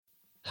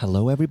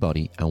Hello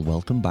everybody and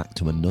welcome back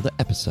to another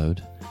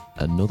episode,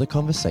 another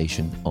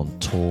conversation on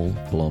Tall,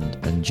 Blonde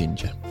and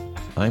Ginger.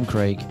 I'm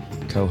Craig,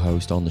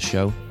 co-host on the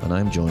show, and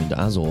I'm joined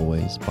as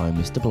always by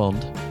Mr.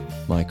 Blonde,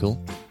 Michael.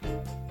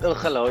 Oh,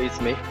 hello, it's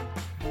me.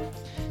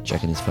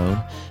 Checking his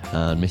phone.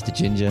 And Mr.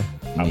 Ginger,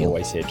 I'm Neil.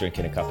 always here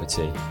drinking a cup of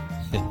tea.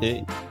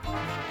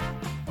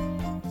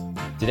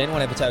 Did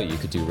anyone ever tell you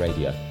could do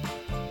radio?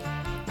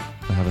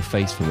 I have a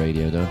face for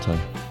radio, don't I?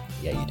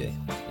 Yeah, you do.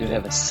 You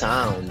have a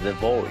sound, the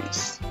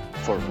voice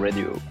for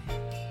radio.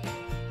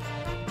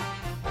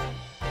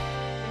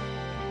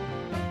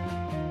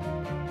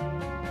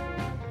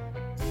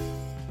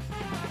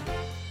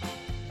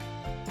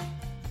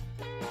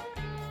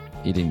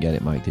 You didn't get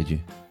it, Mike, did you?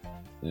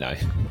 No,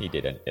 he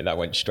didn't. That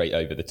went straight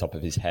over the top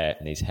of his hair,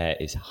 and his hair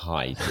is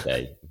high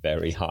today.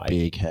 Very high.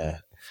 Big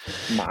hair.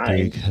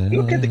 Mine.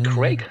 Look at the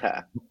Craig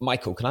hair.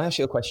 Michael, can I ask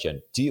you a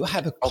question? Do you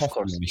have a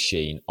coffee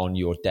machine on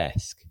your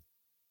desk?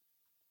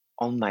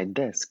 On my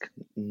desk?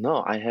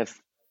 No, I have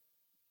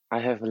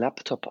a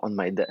laptop on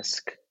my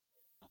desk.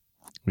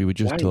 We were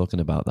just Why? talking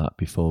about that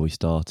before we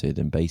started,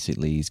 and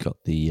basically he's got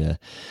the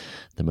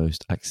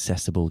most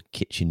accessible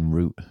kitchen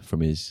route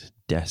from his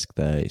desk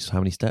there. It's how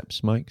many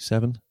steps, Mike?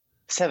 7?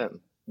 7.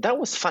 That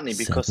was funny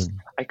because 7.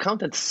 I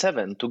counted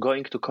 7 to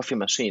going to coffee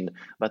machine,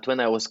 but when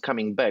I was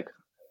coming back,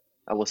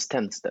 I was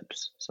 10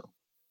 steps. So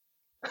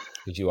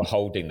Because you were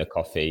holding the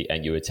coffee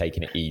and you were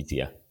taking it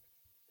easier.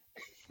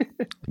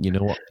 You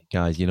know what,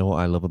 guys? You know what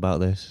I love about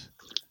this?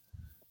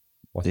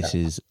 What's that?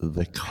 Is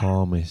the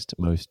calmest,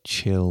 most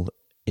chill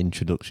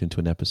introduction to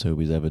an episode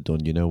we've ever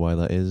done. You know why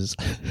that is?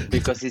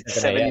 because it's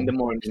 7 7 in the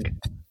morning.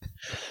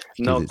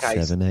 No, it's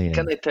guys, 7 a.m.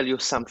 can I tell you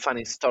some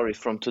funny story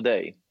from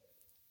today?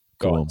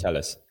 Go Go on, on. tell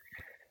us.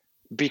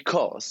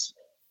 Because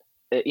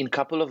in a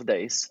couple of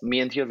days, me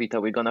and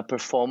Jovita, we're going to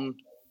perform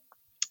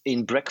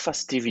in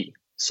Breakfast TV.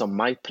 So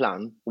my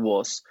plan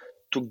was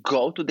to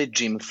go to the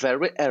gym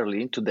very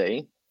early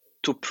today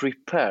to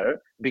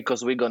prepare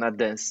because we're going to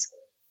dance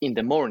in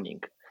the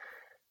morning.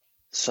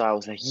 So I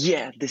was like,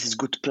 yeah, this is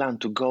good plan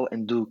to go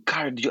and do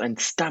cardio and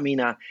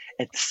stamina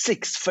at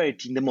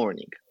 6:30 in the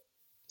morning.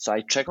 So I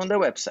check on the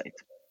website.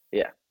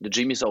 Yeah, the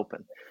gym is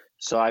open.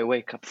 So I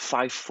wake up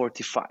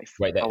 5:45.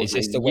 Wait, I was is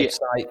this the like,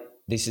 website?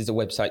 This is the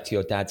website to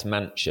your dad's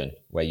mansion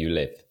where you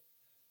live?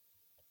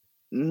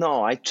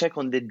 No, I check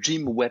on the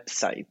gym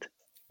website.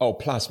 Oh,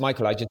 plus,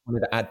 Michael, I just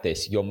wanted to add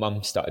this. Your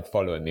mum started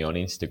following me on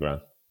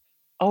Instagram.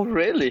 Oh,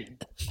 really?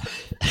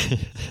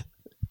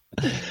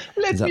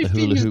 Let Is that me the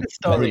hula finish hoop, the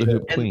story. hula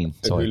hoop And- queen?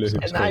 The Sorry, hula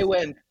hoop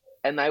sorry.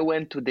 And I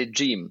went to the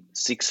gym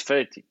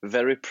 6:30.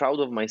 Very proud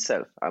of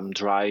myself. I'm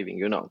driving,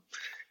 you know.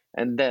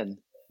 And then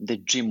the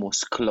gym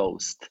was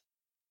closed,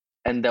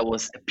 and there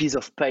was a piece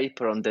of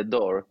paper on the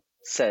door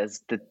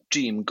says the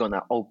gym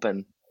gonna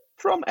open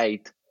from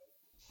 8.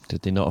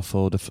 Did they not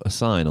afford a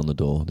sign on the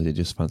door? Did they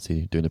just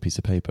fancy doing a piece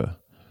of paper?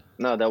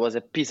 No, there was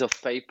a piece of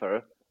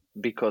paper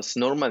because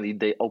normally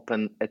they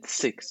open at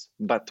 6,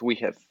 but we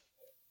have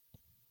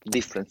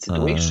different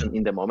situation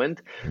in the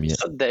moment, Yeah.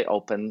 so they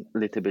open a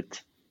little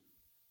bit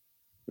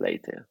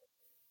later.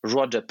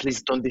 Roger,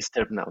 please don't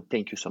disturb now.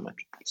 Thank you so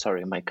much.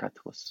 Sorry, my cat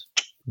was.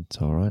 It's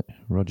all right.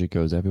 Roger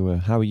goes everywhere.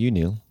 How are you,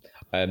 Neil?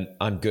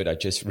 I'm good. I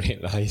just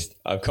realised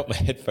I've got my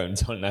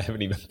headphones on and I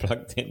haven't even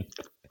plugged in.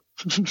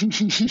 So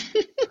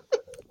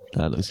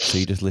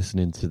you're just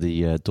listening to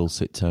the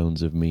dulcet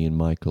tones of me and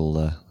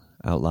Michael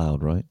out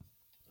loud, right?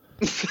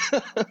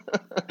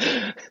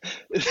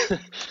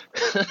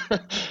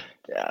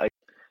 Yeah,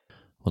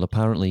 Well,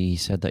 apparently he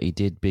said that he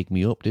did big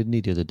me up, didn't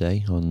he, the other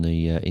day on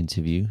the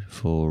interview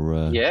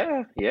for...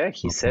 yeah.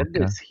 He Oh, said okay.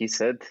 this. He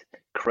said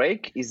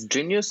Craig is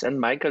genius and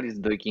Michael is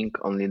doing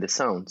only the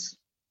sounds.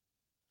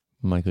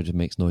 Michael just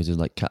makes noises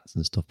like cats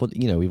and stuff. But,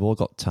 you know, we've all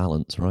got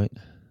talents, right?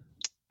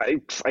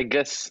 I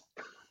guess.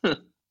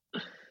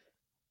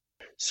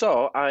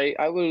 So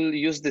I will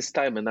use this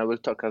time and I will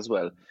talk as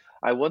well.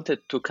 I wanted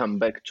to come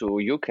back to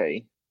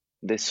UK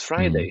this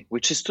Friday,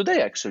 which is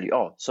today actually.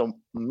 Oh, so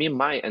me,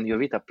 my and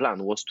Jovita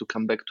plan was to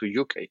come back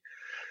to UK.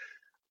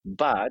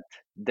 But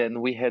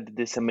then we had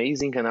this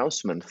amazing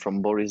announcement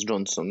from Boris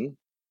Johnson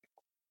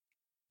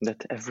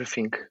that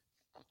everything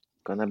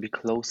gonna be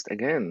closed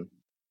again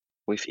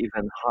with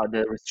even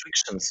harder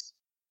restrictions.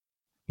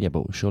 Yeah,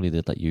 but surely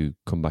they'd let you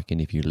come back in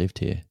if you lived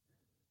here.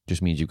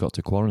 Just means you've got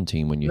to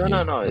quarantine when you're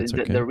here. No. That's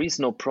okay. There is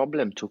no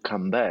problem to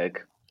come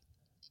back.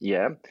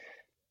 Yeah.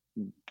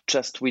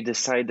 Just we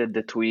decided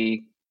that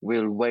we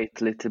will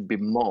wait a little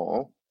bit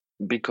more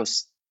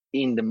because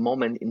in the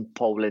moment in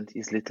Poland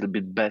is a little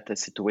bit better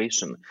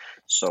situation.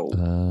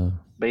 So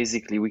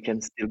basically we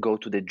can still go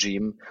to the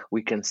gym,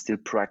 we can still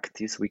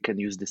practice, we can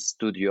use the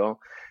studio,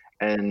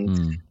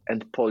 and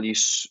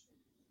Polish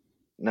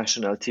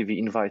national TV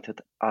invited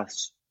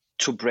us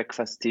to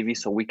Breakfast TV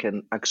so we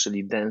can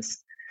actually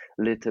dance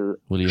little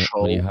Will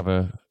you have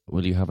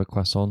a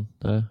croissant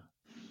there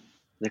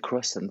the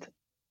croissant.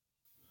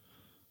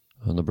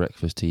 on the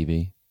Breakfast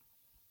TV?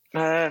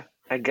 I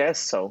guess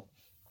so.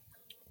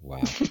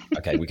 Wow.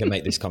 Okay, we can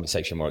make this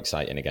conversation more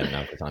exciting again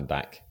now because I'm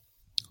back.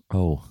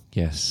 Oh,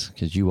 yes,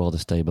 because you are the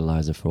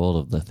stabilizer for all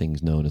of the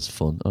things known as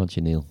fun, aren't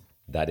you, Neil?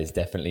 That is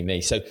definitely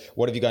me. So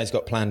what have you guys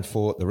got planned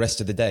for the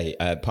rest of the day,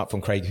 apart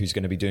from Craig, who's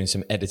going to be doing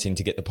some editing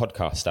to get the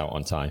podcast out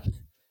on time?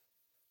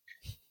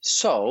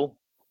 So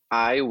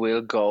I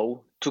will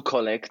go to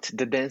collect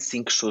the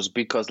dancing shoes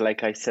because,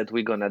 like I said,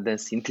 we're gonna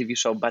dance in TV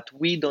show, but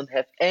we don't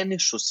have any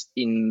shoes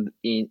in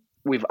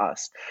with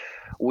us.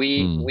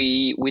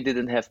 We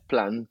didn't have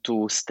plan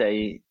to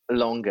stay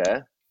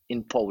longer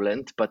in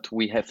Poland, but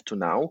we have to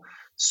now.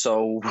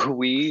 So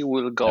we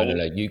will go.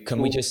 No.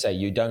 We just say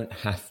you don't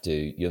have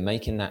to. You're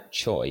making that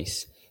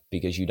choice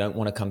because you don't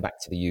want to come back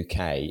to the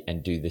UK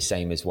and do the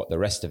same as what the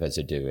rest of us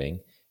are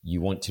doing.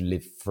 You want to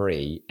live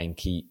free and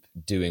keep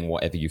doing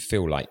whatever you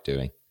feel like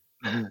doing.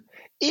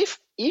 If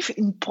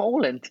in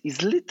Poland is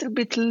a little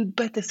bit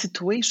better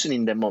situation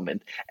in the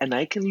moment, and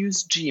I can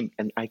use gym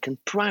and I can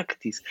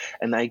practice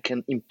and I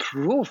can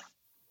improve,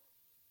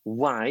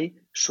 why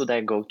should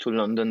I go to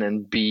London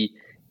and be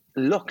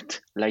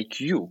locked like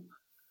you?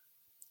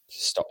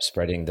 Stop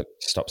spreading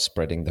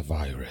the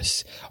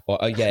virus. Or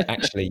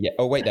actually.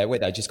 Oh, wait there.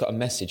 I just got a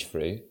message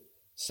through.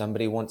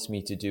 Somebody wants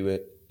me to do a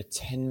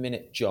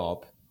 10-minute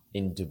job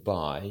in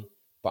Dubai,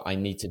 but I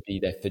need to be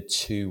there for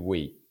 2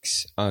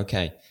 weeks.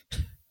 Okay.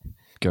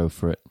 Go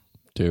for it.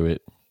 Do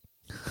it.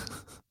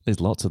 There's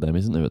lots of them,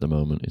 isn't there, at the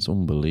moment? It's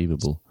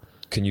unbelievable.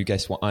 Can you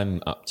guess what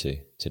I'm up to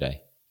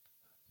today?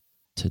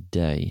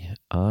 Today,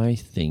 I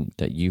think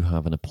that you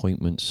have an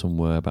appointment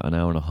somewhere about an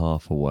hour and a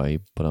half away,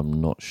 but I'm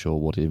not sure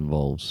what it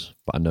involves.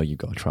 But I know you've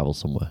got to travel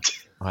somewhere.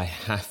 I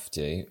have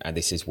to, and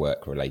this is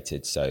work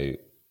related, so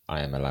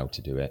I am allowed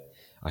to do it.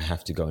 I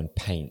have to go and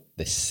paint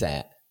the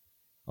set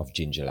of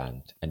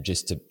Gingerland. And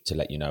just to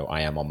let you know,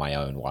 I am on my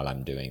own while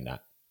I'm doing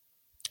that.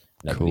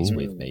 Nobody's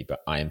with me,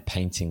 but I am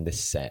painting the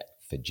set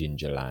for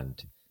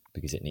Gingerland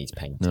because it needs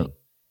painting. No.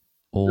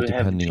 All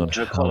depending on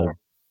how... Color.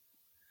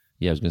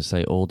 Yeah, I was going to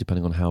say, all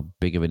depending on how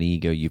big of an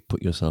ego you've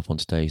put yourself on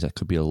stage, that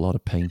could be a lot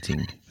of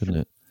painting, couldn't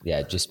it?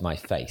 Yeah, just my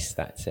face,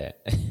 that's it.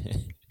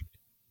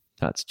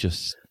 That's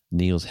just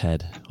Neil's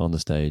head on the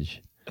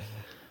stage.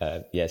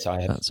 Yes,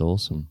 that's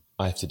awesome.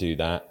 I have to do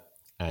that.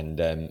 And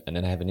then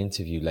I have an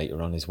interview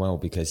later on as well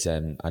because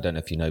I don't know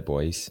if you know,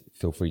 boys,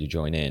 feel free to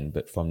join in.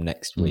 But from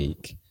next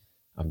week,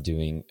 I'm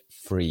doing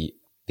free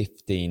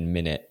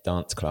 15-minute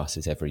dance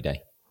classes every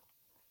day.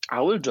 I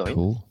will join.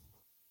 Cool.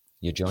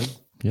 You join?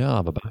 Yeah, I'll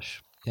have a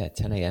bash. Yeah,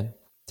 10 a.m.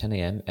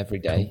 every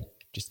day. Cool.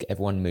 Just get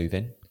everyone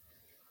moving.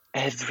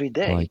 Every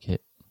day? Like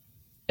it.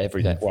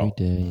 Every day. Every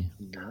day.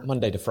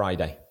 Monday to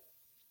Friday.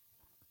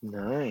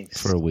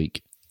 Nice. For a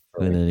week.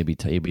 And then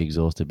he'll be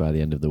exhausted by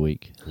the end of the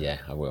week. Yeah,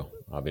 I will.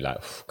 I'll be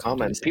like, oh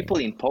man, people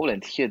in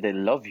Poland here, they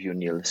love you,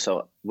 Neil.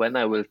 So when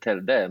I will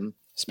tell them,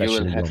 especially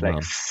you will have like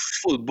mom.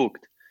 Fully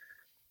booked.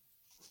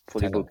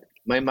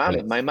 My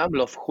mom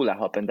loves hula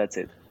hoop, and that's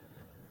it.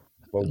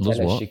 Well,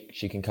 tell her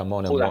she can come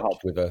on and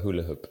watch with a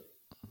hula hoop.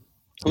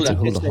 Hula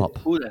hop.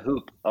 Hula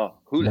hoop. Oh,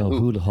 hula hoop.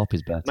 Hula hop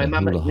is better. My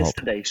mama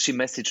yesterday, she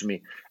messaged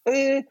me,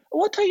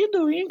 what are you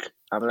doing?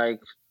 I'm like,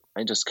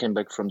 I just came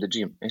back from the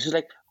gym. And she's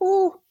like,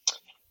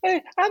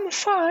 I'm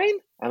fine.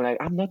 I'm like,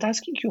 I'm not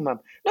asking you, mom.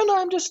 No,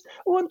 I'm just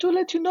want to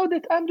let you know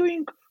that I'm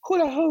doing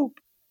hula hoop.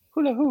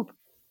 Hula hoop.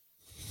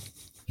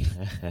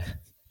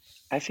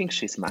 I think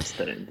she's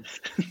mastering this.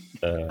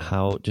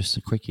 Just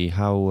a quickie,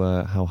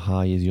 how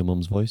high is your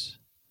mum's voice?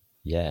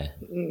 Yeah.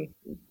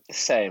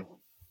 Same.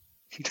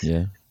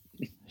 Yeah.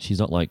 She's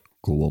not like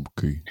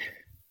Gołąbki.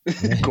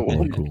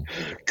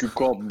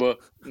 Cucumber.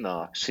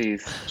 No,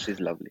 she's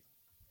lovely.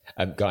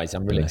 Guys,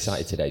 I'm really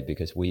excited today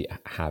because we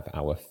have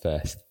our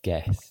first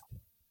guest.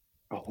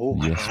 Oh,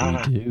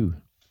 yes, we do.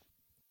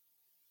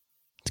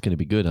 It's going to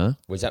be good, huh?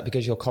 Was that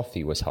because your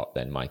coffee was hot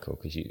then, Michael?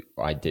 Because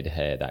I did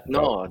hear that.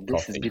 No,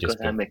 this is because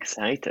I'm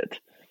excited.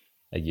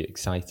 Are you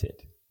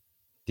excited?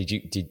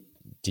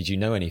 Did you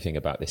know anything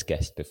about this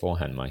guest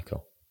beforehand,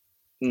 Michael?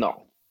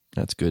 No.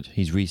 That's good.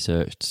 He's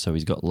researched, so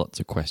he's got lots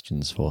of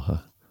questions for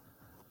her.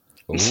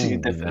 Oh, we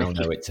now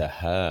know it's a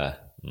her.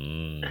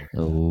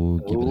 Oh,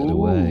 giving it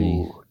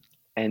away.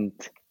 And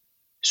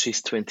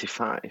she's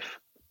 25.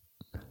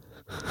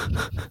 I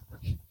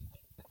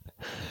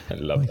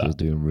love Michael's that.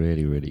 Doing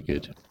really, really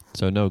good.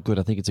 So, no, good.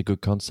 I think it's a good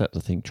concept. I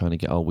think trying to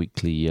get our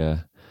weekly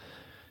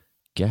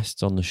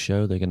guests on the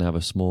show, they're going to have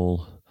a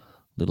small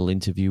little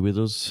interview with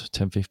us,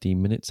 10-15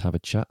 minutes, have a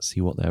chat, see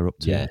what they're up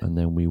to, and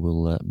then we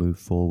will move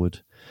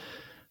forward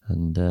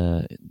and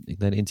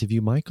then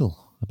interview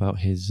Michael about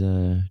his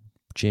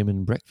gym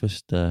and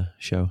breakfast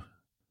show.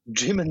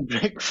 Gym and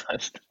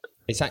breakfast?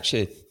 It's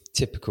actually a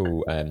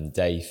typical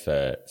day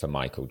for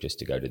Michael just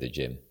to go to the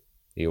gym.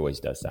 He always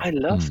does that. I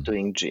love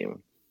doing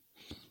gym.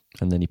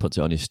 And then he puts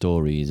it on his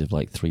stories of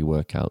like 3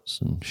 workouts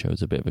and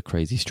shows a bit of a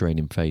crazy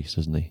straining face,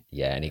 doesn't he?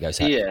 Yeah, and he goes...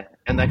 Yeah,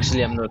 and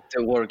actually I'm not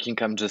working.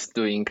 I'm just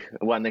doing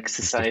one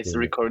exercise,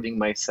 recording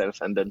myself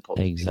and then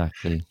posting.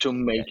 Exactly. To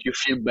make you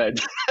feel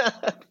bad.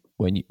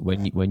 When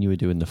you were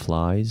doing the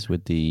flies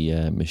with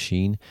the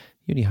machine,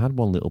 you only had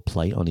one little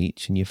plate on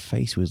each and your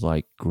face was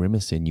like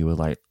grimacing. You were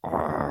like,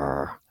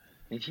 argh.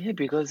 Yeah,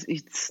 because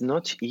it's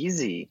not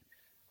easy.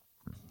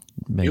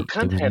 Mate, You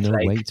can't there was have no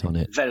like weight on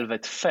it.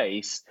 velvet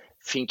face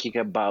thinking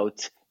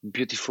about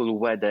beautiful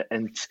weather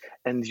and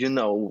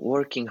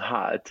working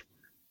hard.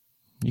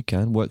 You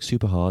can work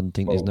super hard and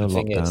think there's no the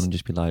thing lockdown is- and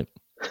just be like,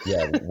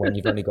 Yeah, when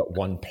you've only got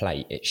one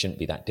plate, it shouldn't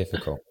be that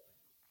difficult.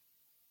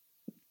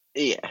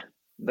 Yeah,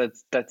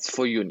 that's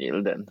for you,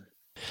 Neil, then.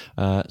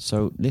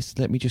 so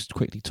let me just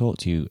quickly talk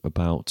to you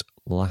about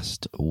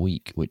last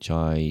week, which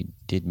I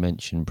did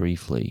mention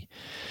briefly.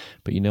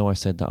 But I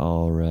said that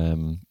our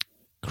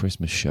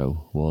Christmas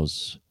show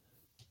was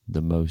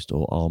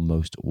our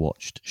most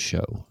watched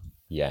show.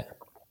 Yeah.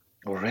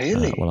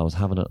 Really? Well, I was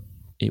having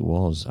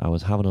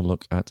a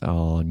look at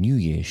our New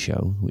Year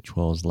show, which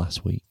was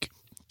last week.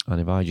 And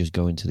if I just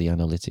go into the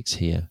analytics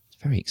here,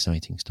 it's very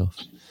exciting stuff.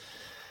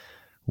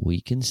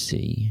 We can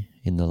see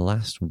in the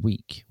last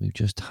week, we've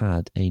just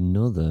had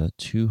another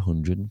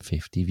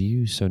 250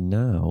 views. So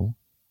now,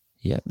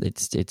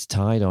 it's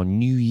tied. Our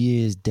New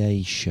Year's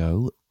Day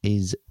show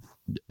is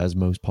as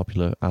most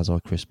popular as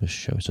our Christmas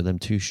show. So them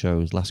two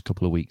shows last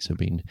couple of weeks have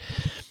been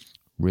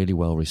really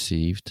well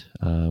received.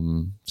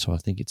 So I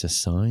think it's a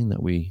sign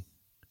that we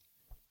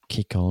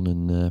kick on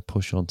and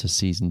push on to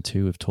season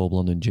 2 of Tall,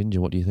 Blonde and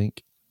Ginger. What do you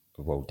think?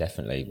 Well,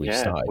 definitely. We've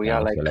Yeah, started we now,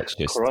 are like so let's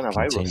just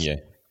coronavirus. continue.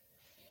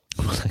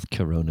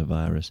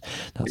 Coronavirus.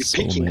 That's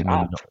We're picking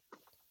up.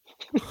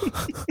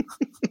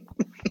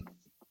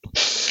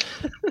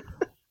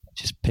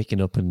 Just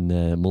picking up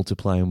and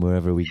multiplying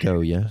wherever we go,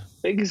 yeah?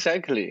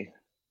 Exactly.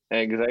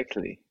 I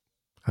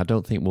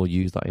don't think we'll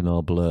use that in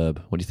our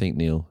blurb. What do you think,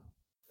 Neil?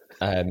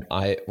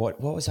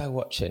 What was I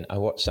watching? I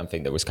watched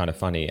something that was kind of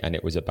funny, and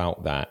it was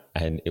about that,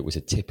 and it was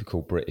a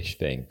typical British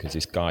thing because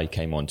this guy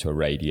came onto a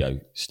radio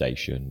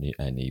station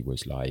and he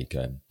was like,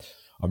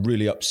 "I'm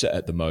really upset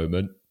at the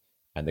moment,"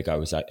 and the guy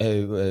was like,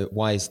 "Oh,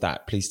 why is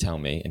that? Please tell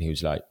me." And he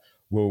was like,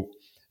 "Well,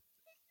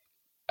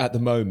 at the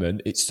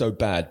moment it's so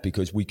bad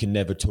because we can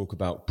never talk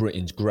about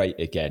Britain's great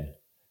again,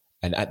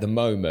 and at the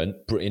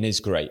moment Britain is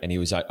great." And he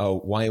was like, "Oh,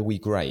 why are we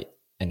great?"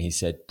 And he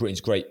said,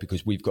 "Britain's great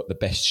because we've got the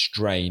best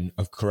strain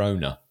of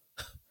Corona."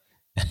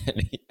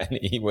 And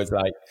he was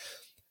like,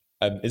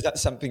 "Is that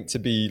something to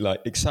be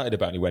like excited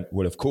about?" And he went,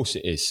 "Well, of course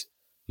it is.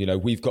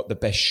 We've got the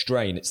best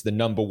strain. It's the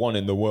number 1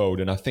 in the world,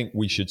 and I think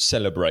we should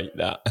celebrate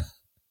that."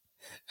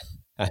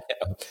 I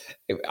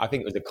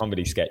think it was a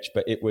comedy sketch,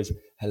 but it was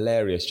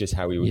hilarious just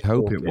how he was. You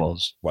hope talking. it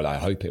was. Well, I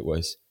hope it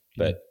was,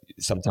 but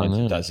sometimes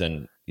it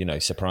doesn't,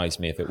 surprise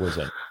me if it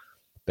wasn't.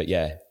 But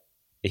yeah,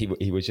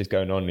 he was just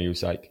going on and he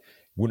was like,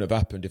 "Wouldn't have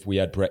happened if we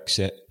had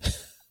Brexit."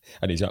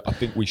 And he's like, "I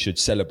think we should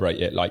celebrate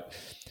it. Like,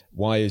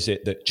 why is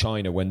it that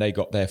China, when they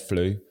got their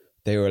flu,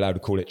 they were allowed to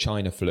call it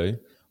China flu?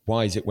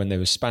 Why is it when there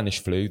was Spanish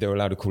flu, they were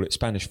allowed to call it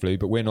Spanish flu,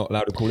 but we're not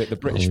allowed to call it the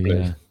British flu?"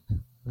 Yeah.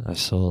 I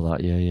saw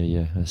that.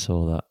 Yeah. I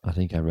saw that. I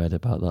think I read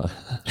about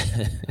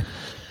that.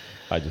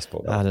 I just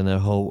thought that. I don't know.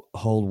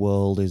 Whole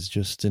world is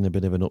just in a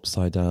bit of an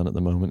upside down at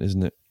the moment,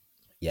 isn't it?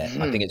 Yeah,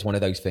 I think it's one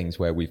of those things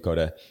where we've got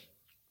to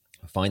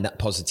find that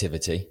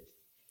positivity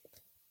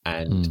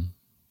and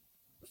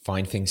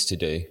find things to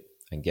do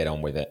and get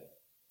on with it,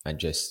 and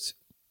just,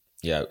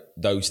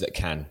 those that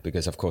can,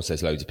 because of course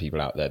there's loads of people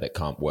out there that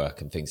can't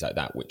work and things like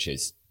that, which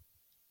is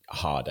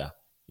harder,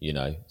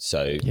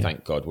 So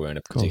thank God we're in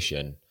a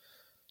position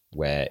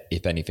where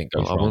if anything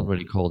goes wrong, I wouldn't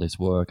really call this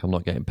work. I'm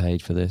not getting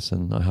paid for this,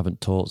 and I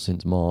haven't taught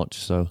since March.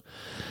 So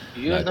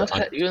you're not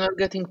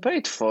getting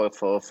paid for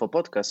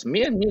podcasts.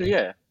 Me and Neil,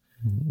 yeah.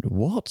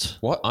 What?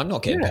 I'm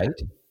not getting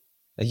paid.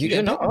 Are you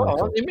getting paid?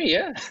 Only me,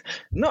 yeah.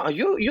 No,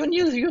 you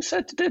Neil, you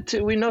said that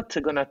we're not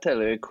gonna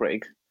tell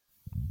Craig.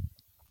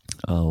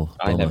 Oh,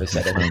 I never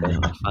said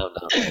anything. I found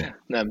out.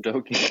 No, I'm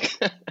joking.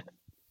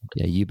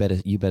 Yeah, you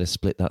better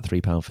split that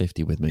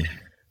 £3.50 with me.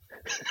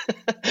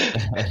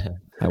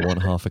 I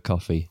want half a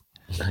coffee.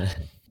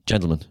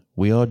 Gentlemen,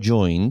 we are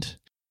joined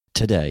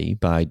today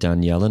by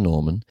Daniela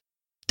Norman,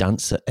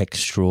 dancer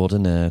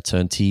extraordinaire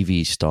turned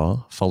TV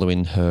star.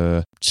 Following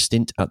her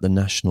stint at the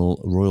National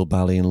Royal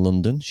Ballet in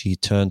London, she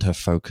turned her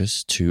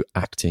focus to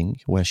acting,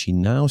 where she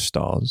now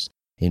stars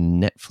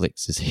in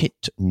Netflix's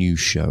hit new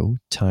show,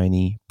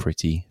 Tiny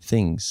Pretty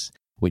Things,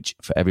 which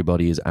for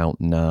everybody is out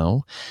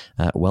now.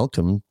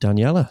 Welcome,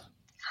 Daniela.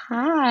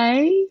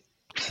 Hi.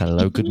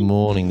 Hello, good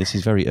morning. This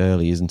is very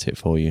early, isn't it,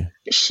 for you?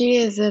 She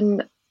is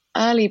an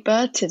early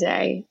bird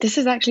today. This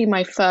is actually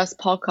my first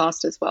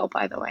podcast as well,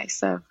 by the way.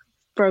 So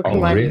broken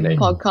my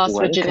podcast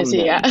virginity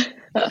yet.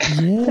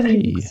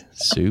 Yay.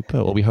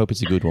 Super. Well, we hope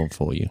it's a good one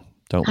for you,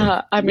 don't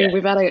we?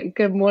 We've had a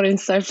good morning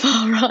so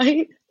far,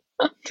 right?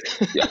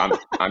 Yeah,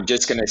 I'm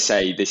just going to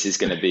say this is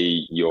going to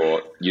be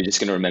you're just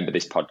going to remember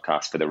this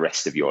podcast for the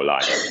rest of your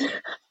life.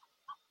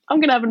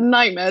 I'm going to have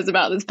nightmares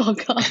about this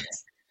podcast.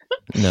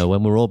 No,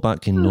 when we're all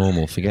back in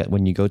normal, forget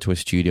when you go to a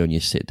studio and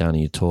you sit down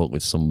and you talk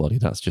with somebody.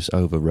 That's just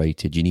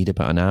overrated. You need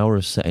about an hour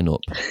of setting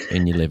up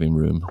in your living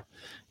room.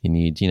 You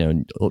need,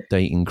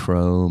 updating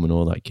Chrome and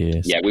all that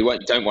gear. Yeah, we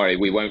won't. Don't worry,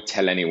 we won't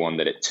tell anyone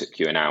that it took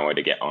you an hour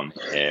to get on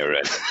here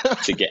and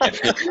to get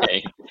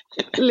everything.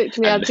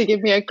 Literally had to give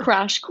me a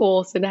crash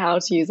course in how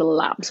to use a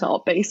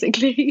laptop,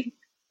 basically.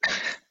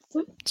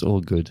 It's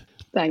all good.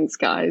 Thanks,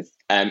 guys.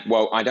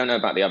 Well, I don't know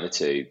about the other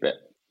two, but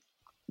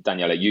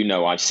Daniela, you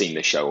know I've seen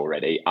the show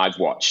already. I've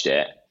watched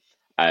it.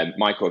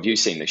 Michael, have you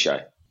seen the show?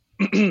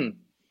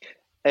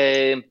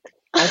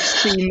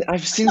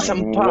 I've seen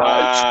some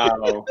parts.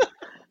 Wow.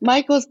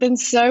 Michael's been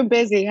so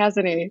busy,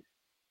 hasn't he?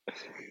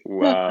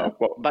 Wow.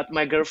 Well, But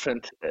my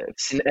girlfriend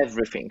seen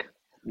everything.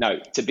 no,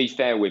 to be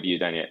fair with you,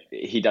 Daniel,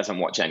 he doesn't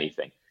watch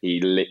anything. He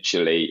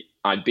literally,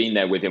 I've been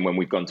there with him when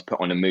we've gone to put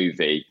on a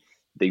movie.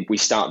 We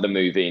start the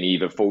movie and he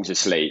either falls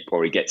asleep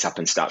or he gets up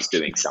and starts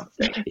doing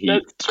something.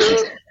 That's true.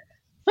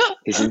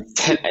 His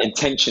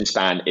attention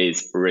span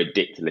is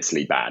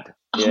ridiculously bad.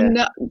 Oh,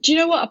 no. Do you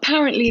know what?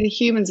 Apparently the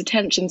human's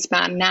attention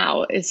span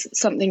now is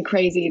something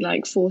crazy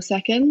like 4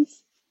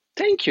 seconds.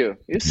 Thank you.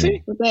 You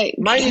see?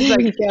 Mine is like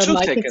 2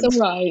 Mike, seconds. It's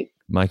all right.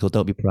 Michael,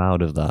 don't be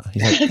proud of that.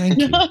 He's like, thank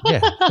you. Yeah,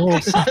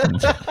 4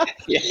 seconds.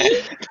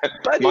 Yeah.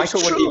 But Michael it's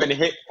wouldn't true. even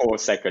hit 4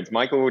 seconds.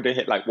 Michael would have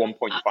hit like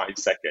 1.5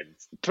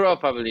 seconds.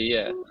 Probably,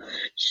 yeah.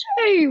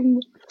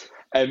 Shame.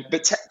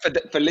 But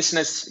for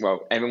listeners,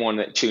 well, everyone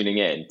that tuning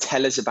in,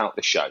 tell us about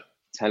the show.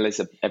 Tell us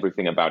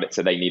everything about it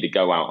so they need to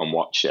go out and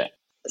watch it.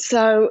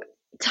 So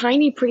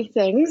Tiny Pretty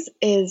Things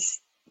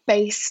is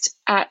based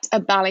at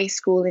a ballet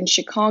school in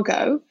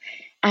Chicago,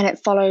 and it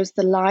follows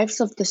the lives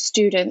of the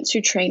students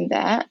who train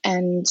there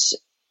and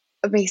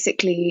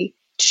basically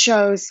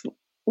shows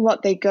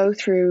what they go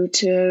through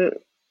to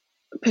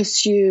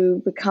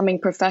pursue becoming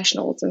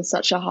professionals in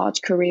such a hard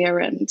career,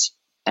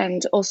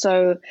 and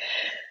also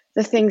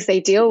the things they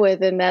deal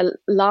with in their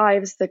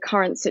lives, the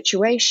current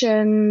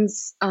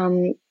situations,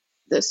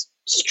 the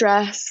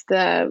stress,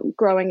 the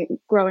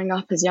growing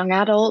up as young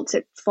adults.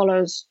 It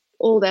follows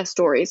all their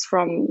stories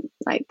from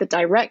like the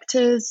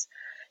directors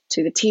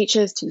to the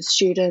teachers to the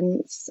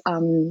students.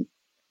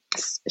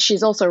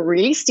 She's also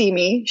really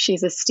steamy.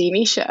 She's a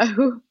steamy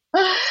show.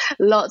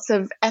 Lots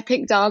of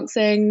epic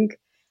dancing,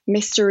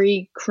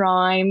 mystery,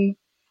 crime.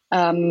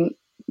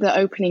 The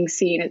opening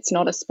scene, it's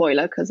not a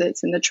spoiler because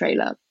it's in the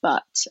trailer,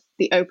 but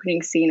the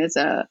opening scene is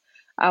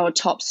our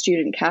top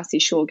student, Cassie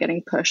Shaw,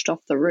 getting pushed off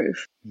the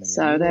roof.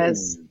 So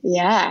there's,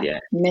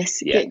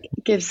 gives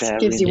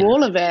you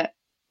all of it.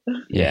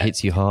 Yeah, it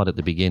hits you hard at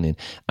the beginning.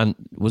 And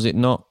was it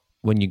not,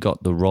 when you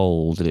got the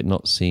role, did it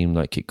not seem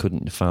like it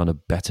couldn't have found a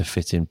better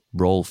fitting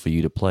role for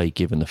you to play,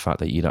 given the fact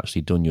that you'd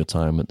actually done your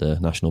time at the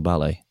National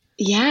Ballet?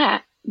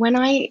 Yeah. When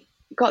I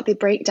got the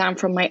breakdown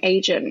from my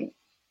agent,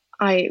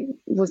 I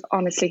was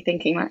honestly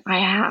thinking, like, I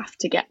have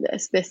to get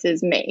this. This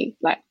is me.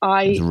 Like,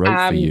 I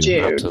am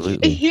Jude.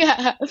 Absolutely.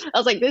 Yeah. I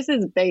was like, this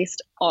is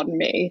based on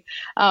me.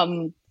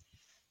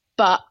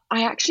 But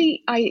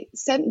I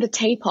sent the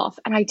tape off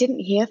and I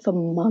didn't hear for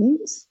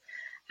months.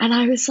 And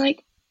I was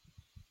like,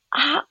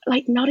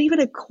 not even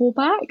a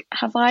callback?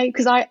 Have I?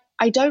 Because I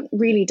don't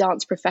really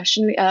dance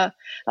professionally,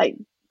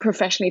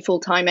 professionally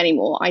full time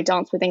anymore. I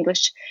danced with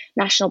English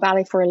National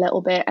Ballet for a little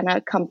bit and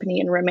a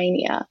company in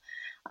Romania.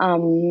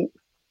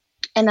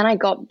 And then I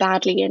got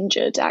badly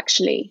injured,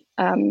 actually.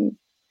 I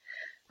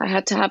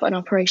had to have an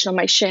operation on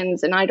my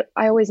shins, and I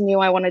always knew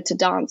I wanted to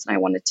dance, and I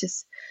wanted to,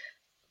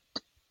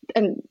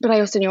 but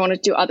I also knew I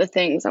wanted to do other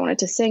things. I wanted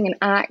to sing and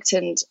act,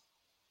 and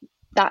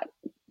that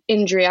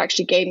injury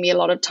actually gave me a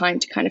lot of time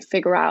to kind of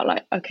figure out,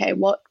 like, okay,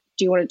 what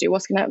do you want to do?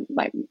 What's going to,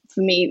 like,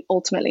 for me,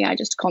 ultimately, I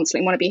just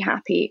constantly want to be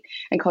happy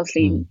and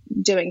constantly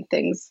doing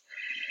things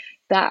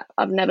that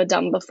I've never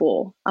done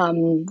before.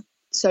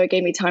 So it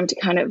gave me time to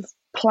kind of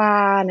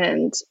plan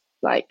and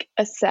like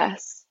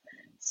assess.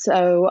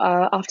 So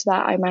after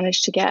that, I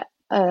managed to get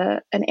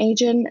an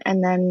agent,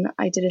 and then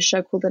I did a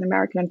show called An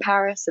American in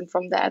Paris, and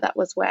from there, that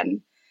was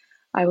when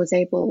I was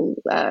able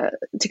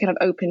to kind of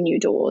open new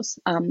doors,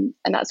 and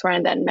that's where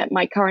I then met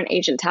my current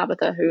agent,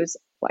 Tabitha, who's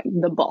like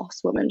the boss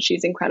woman.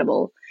 She's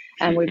incredible,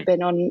 and we've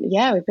been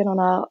on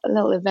our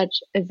little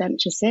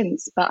adventure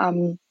since. But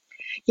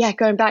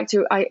going back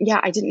to I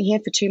didn't hear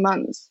for 2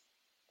 months,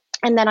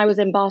 and then I was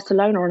in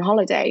Barcelona on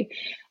holiday.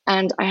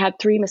 And I had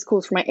 3 missed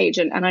calls from my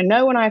agent. And I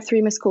know when I have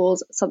 3 missed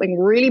calls, something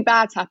really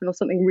bad's happened or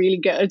something really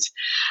good.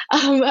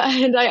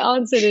 And I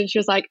answered, and she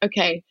was like,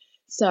 okay,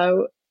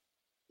 so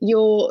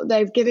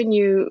they've given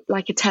you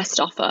like a test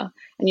offer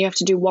and you have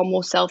to do 1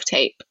 more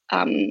self-tape.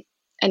 And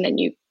then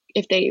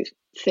if they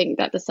think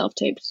that the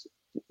self-tape's,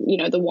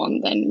 the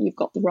one, then you've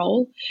got the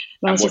role.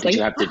 And what did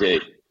you have to do?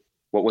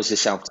 What was the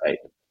self-tape?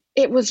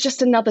 It was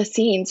just another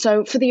scene.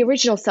 So for the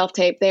original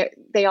self-tape,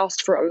 they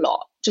asked for a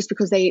lot just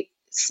because they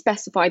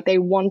specified they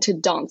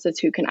wanted dancers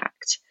who can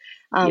act.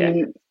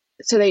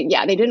 So they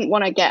didn't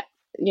want to get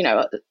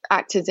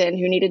actors in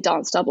who needed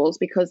dance doubles,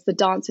 because the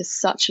dance is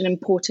such an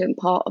important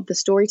part of the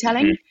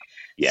storytelling.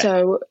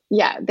 So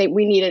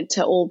we needed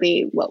to all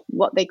be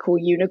what they call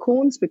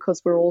unicorns,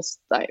 because we're all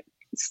like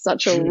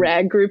such a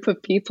rare group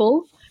of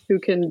people who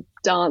can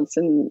dance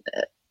and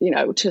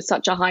to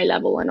such a high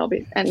level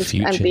and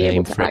future be name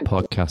able to for act. a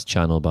podcast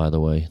channel, by the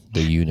way,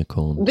 the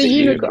Unicorn. The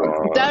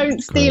Unicorn.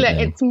 Don't steal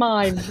it. It's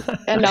mine,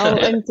 and I'll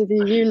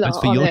interview you lot. It's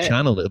for your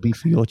channel. It'll be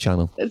for your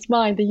channel. It's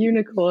mine. The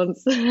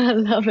Unicorns. I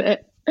love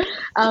it.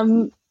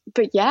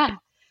 But yeah,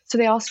 so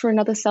they asked for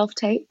another self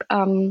tape.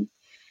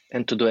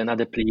 And to do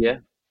another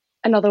plie.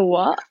 Another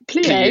what?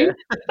 Plie?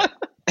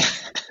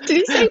 Did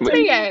you say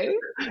plie?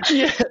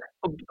 Yeah,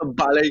 a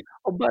ballet.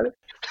 A ballet.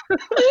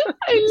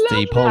 I love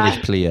The Polish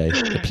that. plie.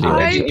 The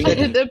I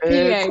plie. the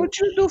plie. Could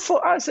you do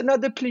for us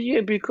another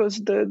plie because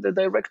the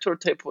director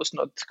tape was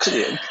not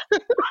clear?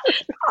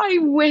 I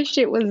wish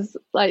it was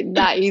like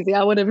that easy.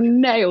 I would have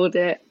nailed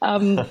it.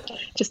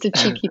 Just a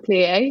cheeky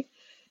plie.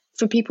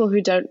 For people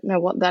who don't know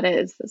what that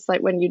is, it's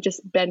like when you just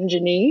bend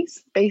your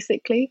knees,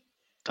 basically,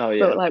 Oh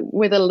yeah. but like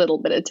with a little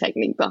bit of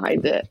technique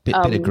behind it. Bit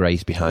of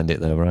grace behind it,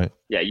 though, right?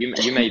 Yeah, you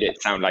made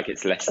it sound like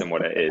it's less than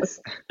what it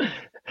is.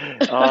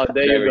 Oh,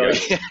 there you go.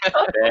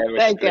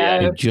 There you go.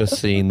 You've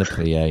just seen the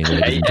plie.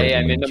 8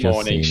 a.m. in the Just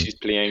morning, seen she's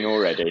playing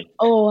already.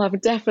 Oh,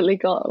 I've definitely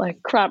got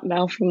like cramp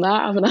now from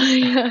that, haven't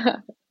I?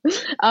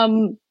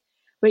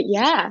 But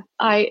yeah,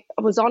 I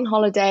was on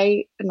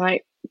holiday and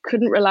I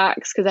couldn't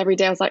relax because every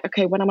day I was like,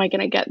 okay, when am I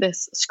going to get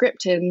this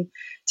script in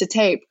to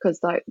tape? Because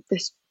like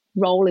this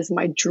role is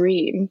my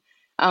dream.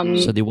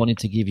 So they wanted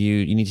to give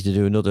you needed to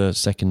do another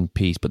second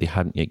piece, but they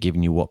hadn't yet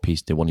given you what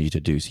piece they wanted you to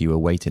do. So you were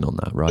waiting on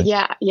that, right?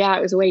 Yeah, I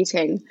was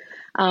waiting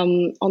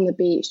on the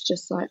beach,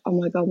 just like, oh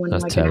my God, when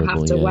That's am I going to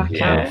have to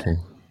whack out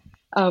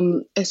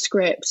Awful. a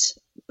script?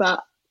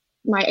 But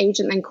my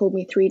agent then called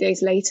me 3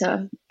 days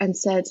later and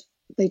said,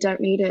 they don't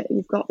need it.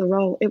 You've got the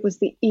role. It was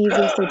the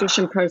easiest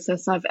audition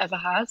process I've ever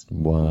had.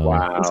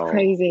 Wow. It's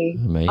crazy.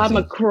 Amazing. I'm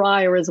a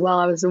crier as well.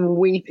 I was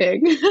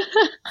weeping.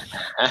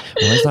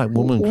 Where's that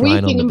woman crying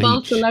Weeping on the in beach?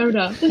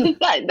 Barcelona.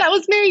 that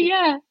was me,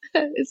 yeah.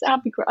 It's a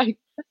happy cry.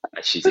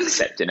 She's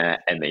accepting her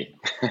Emmy.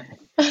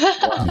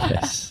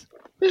 Yes.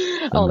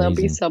 Oh, there'll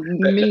be Amazing. some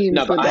memes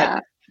No, but with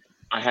that.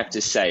 I have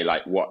to say,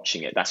 like,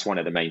 watching it, that's one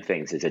of the main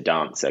things as a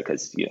dancer,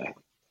 because, you know,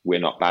 we're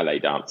not ballet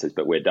dancers,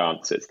 but we're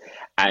dancers.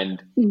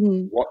 And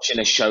watching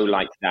a show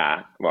like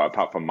that, well,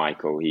 apart from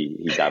Michael,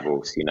 he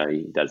dabbles, you know,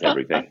 he does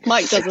everything.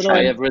 Mike does it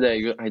Try all, every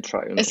day. I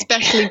try. You know.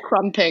 especially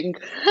crumping.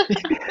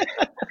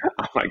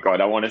 Oh my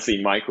God, I want to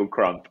see Michael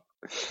crump.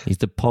 He's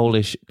the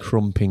Polish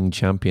crumping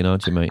champion,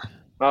 aren't you, mate?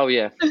 Oh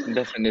yeah,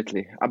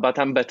 definitely. But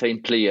I'm better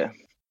in plie. I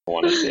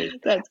want to see.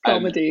 That's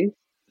comedy.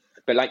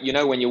 But like, you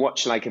know, when you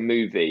watch like a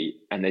movie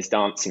and there's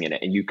dancing in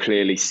it and you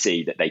clearly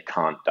see that they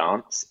can't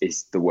dance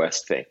is the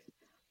worst thing.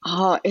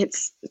 Oh,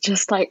 it's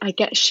just like I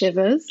get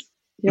shivers.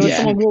 You know, when Yeah.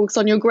 someone walks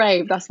on your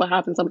grave, that's what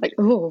happens. I'm like,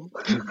 oh.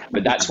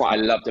 But that's what I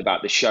loved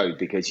about the show,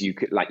 because you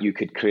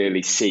could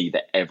clearly see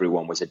that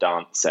everyone was a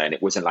dancer, and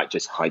it wasn't like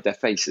just hide their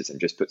faces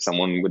and just put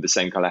someone with the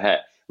same color hair.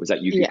 It was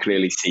like you could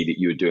clearly see that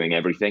you were doing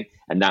everything,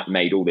 and that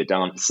made all the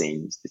dance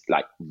scenes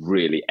like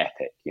really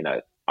epic. You know,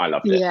 I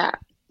loved it.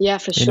 Yeah,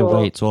 for In a way,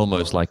 sure. it's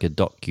almost like a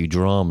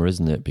docudrama,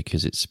 isn't it?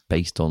 Because it's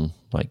based on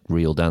like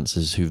real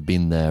dancers who've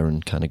been there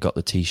and kind of got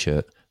the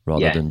T-shirt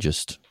rather than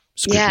just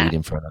script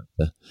reading for an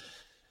actor.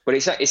 But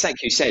it's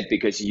like you said,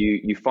 because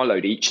you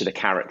followed each of the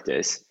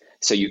characters,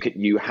 so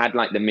you had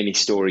like the mini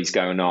stories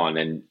going on,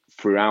 and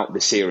throughout the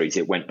series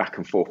it went back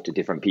and forth to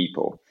different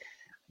people.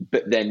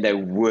 But then there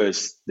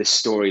was the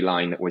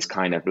storyline that was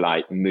kind of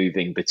like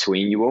moving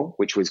between you all,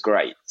 which was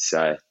great.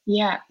 So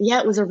Yeah,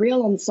 it was a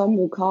real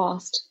ensemble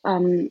cast.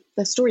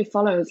 The story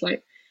follows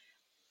like,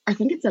 I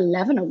think it's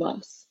 11 of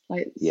us.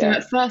 Like, so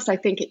at first I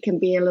think it can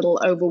be a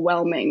little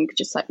overwhelming,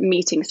 just like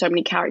meeting so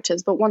many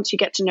characters. But once you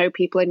get to know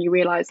people and you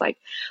realize like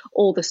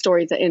all the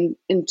stories are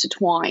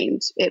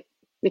intertwined, it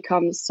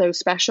becomes so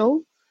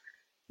special.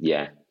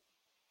 yeah.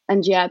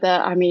 And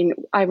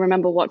I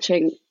remember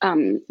watching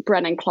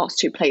Brennan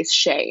Klost, who plays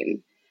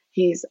Shane.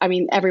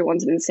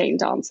 Everyone's an insane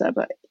dancer,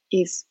 but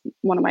he's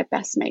one of my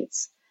best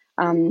mates.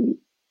 So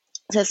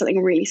there's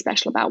something really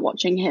special about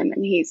watching him,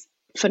 and he's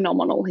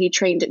phenomenal. He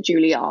trained at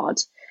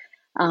Juilliard.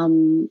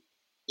 And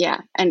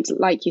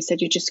like you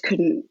said, you just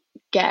couldn't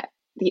get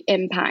the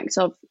impact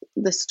of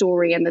the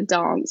story and the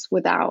dance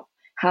without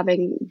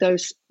having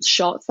those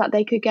shots that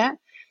they could get,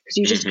 because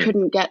you just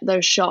couldn't get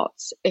those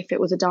shots if it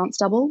was a dance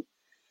double.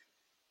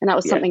 And that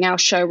was something our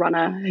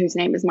showrunner, whose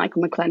name is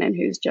Michael McLennan,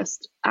 who's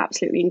just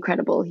absolutely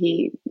incredible.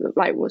 He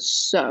was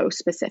so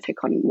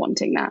specific on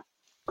wanting that.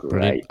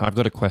 Great. I've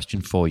got a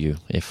question for you,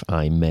 if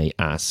I may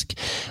ask,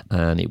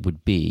 and it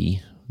would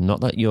be,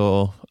 not that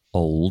you're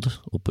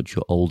old, but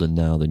you're older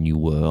now than you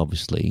were,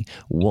 obviously.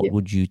 What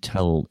would you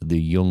tell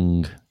the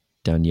young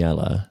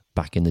Daniela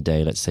back in the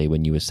day, let's say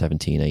when you were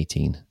 17,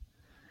 18?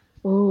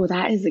 Oh,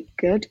 that is a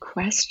good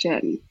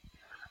question.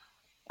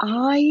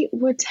 I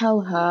would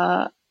tell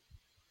her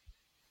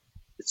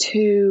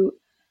to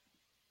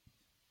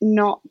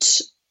not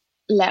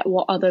let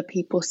what other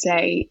people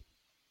say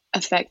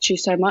affect you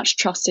so much.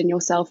 Trust in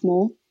yourself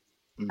more.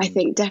 I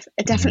think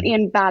definitely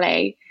in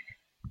ballet,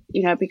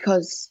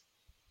 because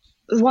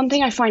one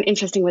thing I find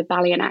interesting with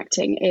ballet and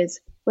acting is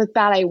with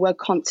ballet, we're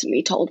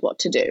constantly told what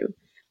to do.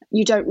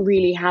 You don't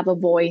really have a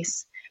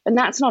voice, and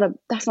that's not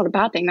a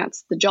bad thing.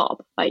 That's the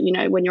job. Like,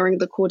 when you're in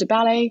the corps de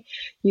ballet,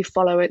 you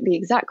follow the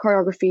exact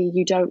choreography.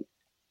 You don't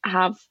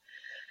have,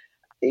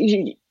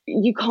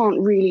 you can't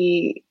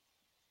really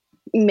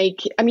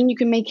make it. I mean, you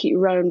can make it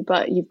your own,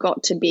 but you've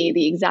got to be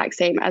the exact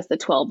same as the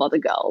 12 other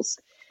girls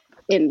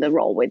in the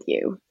role with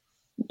you.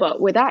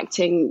 But with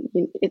acting,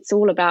 it's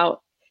all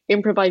about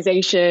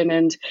improvisation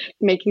and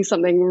making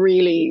something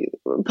really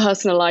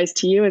personalized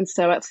to you. And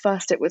so at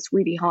first it was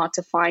really hard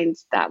to find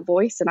that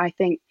voice. And I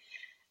think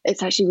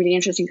it's actually really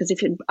interesting because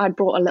if I'd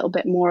brought a little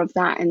bit more of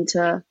that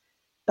into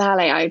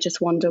ballet, I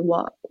just wonder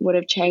what would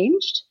have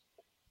changed.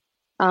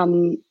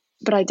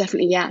 But I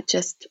definitely,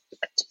 just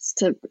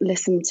to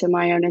listen to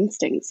my own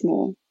instincts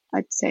more,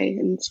 I'd say,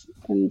 and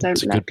don't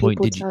That's a let good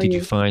point. people Did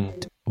you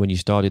find when you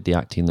started the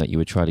acting that you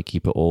would try to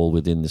keep it all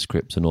within the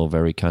scripts and all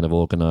very kind of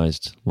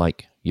organized,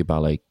 like your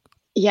ballet?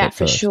 Yeah, at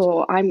for first?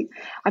 sure.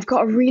 I've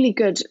got a really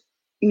good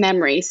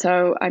memory,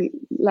 so I'm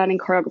learning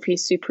choreography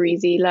is super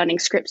easy. Learning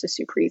scripts is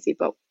super easy,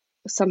 but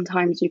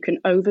sometimes you can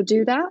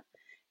overdo that,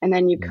 and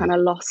then you kind of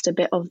lost a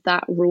bit of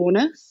that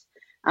rawness.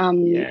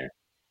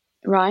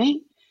 Right?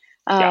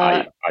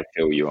 I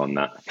feel you on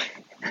that.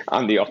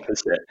 I'm the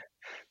opposite.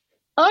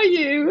 Are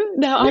you?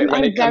 No, I'm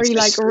very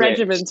like scripts,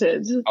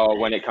 regimented. Oh,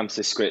 when it comes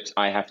to scripts,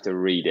 I have to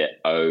read it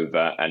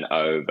over and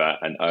over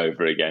and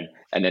over again.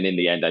 And then in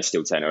the end, I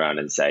still turn around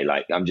and say,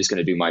 like, I'm just going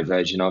to do my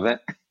version of it.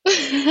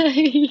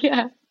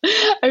 Yeah,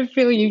 I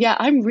feel you. Yeah,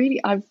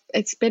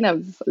 it's been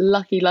a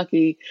lucky, like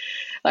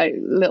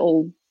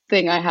little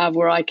thing I have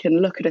where I can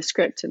look at a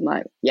script and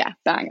like, yeah,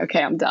 bang,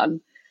 okay, I'm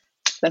done.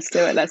 Let's do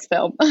it. Let's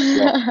film.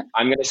 Well,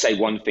 I'm going to say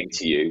one thing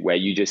to you where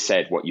you just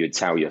said what you would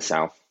tell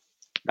yourself.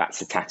 That's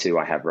the tattoo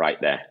I have right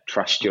there.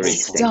 Trust your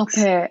instincts. Stop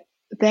it.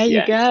 There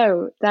you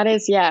go. That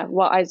is,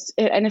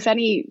 and if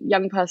any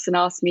young person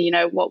asks me,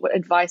 what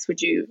advice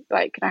would you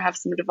like? Can I have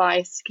some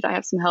advice? Could I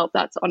have some help?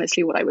 That's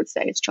honestly what I would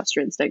say is trust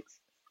your instincts.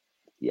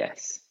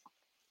 Yes.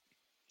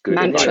 Good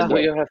Mantra.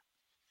 advice.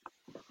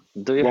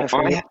 Do you have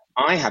any?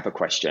 I have a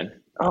question.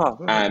 Oh,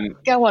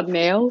 go on,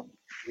 Neil.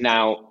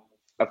 Now,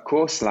 of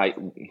course, like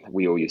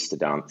we all used to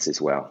dance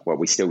as well. Well,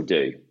 we still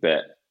do,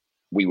 but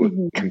we were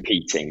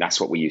competing. That's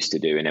what we used to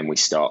do. And then we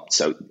stopped.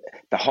 So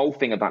the whole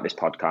thing about this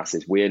podcast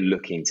is we're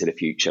looking to the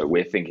future.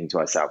 We're thinking to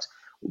ourselves,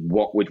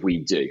 what would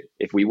we do?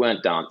 If we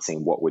weren't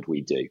dancing, what would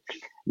we do?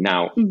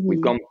 Now,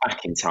 we've gone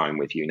back in time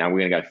with you. Now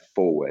we're going to go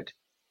forward.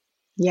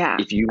 Yeah.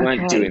 If you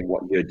weren't doing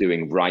what you're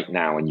doing right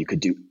now and you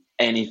could do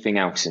anything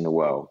else in the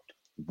world,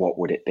 what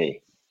would it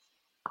be?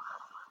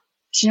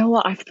 Do you know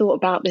what? I've thought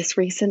about this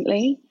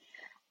recently.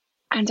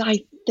 And I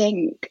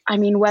think,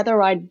 whether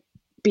I'd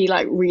be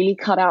like really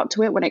cut out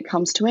to it when it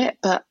comes to it,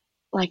 but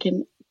like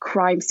in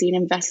crime scene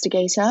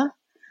investigator,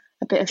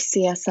 a bit of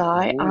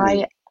CSI.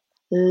 I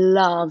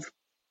love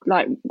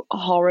like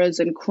horrors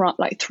and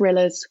like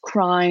thrillers,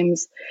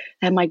 crimes,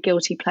 and my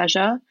guilty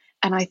pleasure.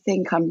 And I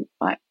think I'm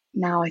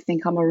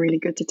a really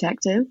good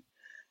detective.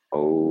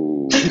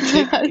 Oh. So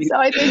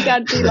I think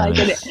I'd be like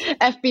an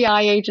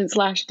FBI agent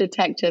 /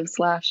 detective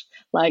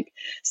 / like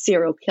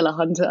serial killer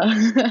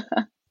hunter.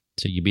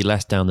 So you'd be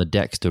less down the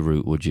Dexter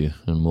route, would you?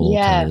 And more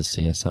kind of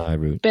the CSI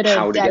route. Bit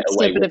of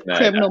Dexter, bit of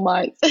Criminal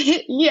Minds.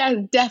 Yeah,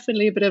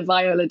 definitely a bit of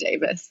Viola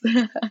Davis.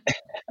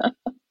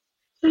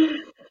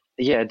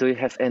 Yeah, do you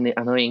have any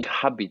annoying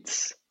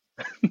habits?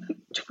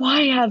 Do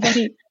I have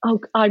any? Oh,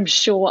 I'm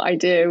sure I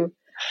do.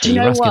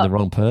 You're asking the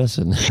wrong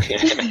person.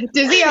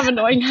 Does he have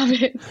annoying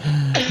habits?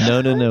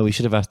 No. We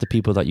should have asked the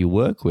people that you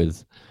work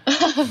with.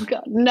 Oh,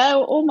 God.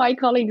 No, all my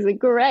colleagues are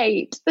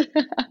great.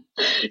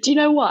 Do you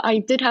know what? I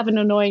did have an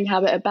annoying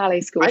habit at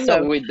ballet school. I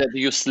know with that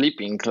you're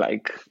sleeping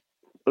like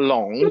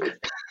long.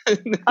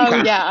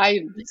 Oh, yeah,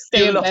 I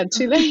stay in bed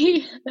too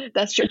late.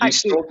 That's true. Are you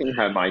stalking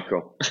her,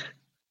 Michael?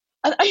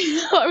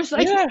 I was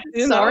like,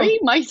 sorry,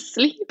 my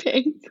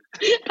sleeping?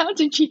 How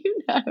did you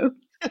know?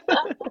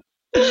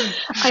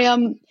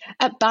 I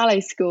at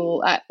ballet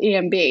school at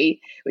EMB,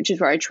 which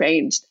is where I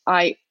trained,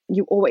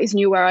 you always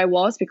knew where I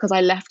was because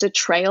I left a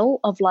trail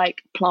of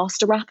like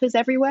plaster wrappers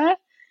everywhere.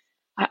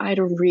 I had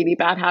a really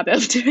bad habit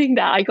of doing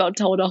that. I got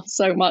told off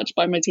so much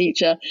by my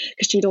teacher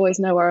because she'd always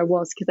know where I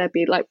was because there'd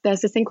be like,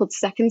 there's this thing called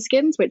second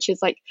skins, which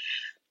is like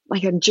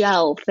a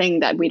gel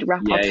thing that we'd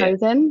wrap our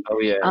toes in. Oh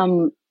yeah.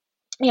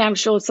 Yeah, I'm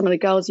sure some of the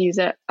girls use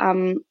it.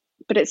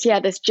 But it's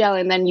this gel,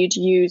 and then you'd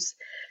use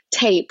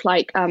tape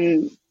like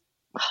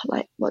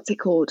what's it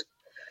called?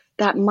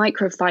 That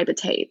microfiber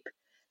tape.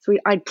 So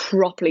I'd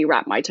properly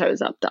wrap my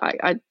toes up.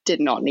 I did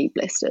not need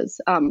blisters.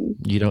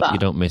 You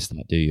don't miss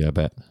that, do you? I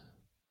bet.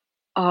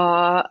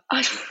 I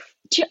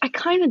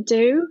kind of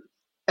do.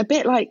 A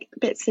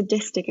bit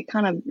sadistic. I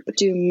kind of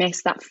do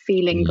miss that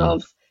feeling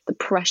of the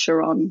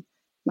pressure on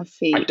my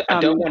feet.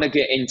 I don't want to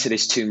get into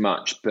this too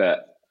much,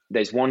 but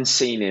there's one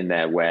scene in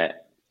there where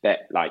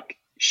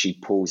she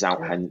pulls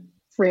out her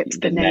rips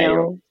the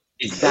nail.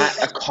 Is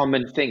that a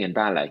common thing in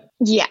ballet?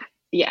 Yeah,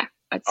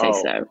 I'd say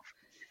so.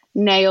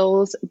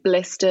 Nails,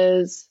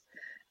 blisters.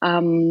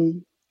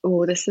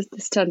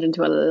 This turned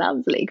into a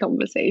lovely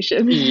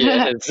conversation.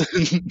 Yes.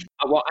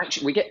 Well,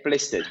 actually, we get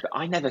blisters, but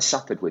I never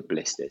suffered with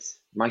blisters.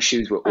 My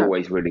shoes were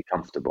always really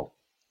comfortable.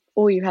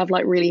 Or you have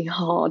like really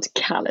hard,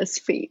 callous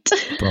feet.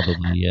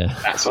 Probably, yeah.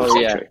 That's also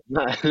true.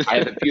 I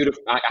have a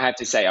beautiful. I have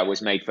to say, I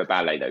was made for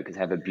ballet though, because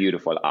I have a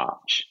beautiful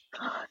arch.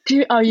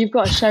 You've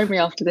got to show me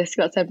after this.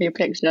 You've got to send me a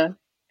picture.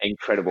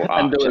 incredible And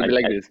arch. they will be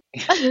like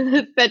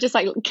this. They're just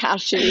like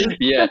cashews.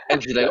 Yeah,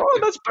 and she's like, "Oh,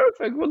 that's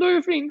perfect. What do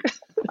you think?"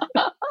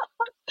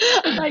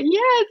 I'm like, yeah,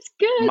 it's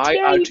good. My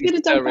yeah, arch you could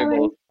is have done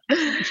terrible.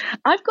 fine.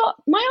 I've got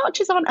my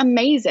arches aren't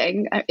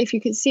amazing. If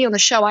you can see on the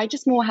show, I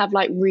just more have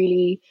like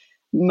really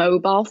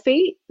mobile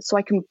feet, so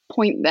I can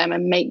point them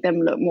and make them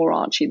look more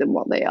archy than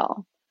what they are.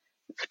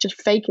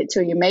 Just fake it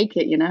till you make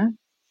it, you know.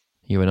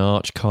 You're an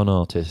arch con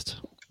artist.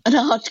 An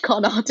arch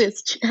con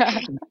artist.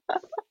 Yeah.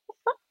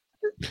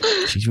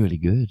 She's really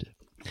good.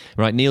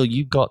 Right, Neil,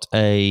 you've got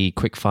a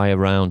quick fire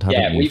round,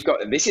 haven't you? We've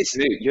got this. Is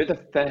new. You're the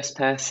first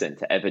person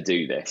to ever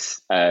do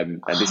this,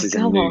 and this is a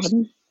Come new.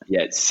 on.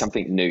 Yeah, it's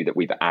something new that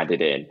we've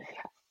added in.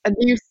 A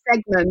new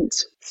segment.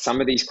 Some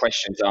of these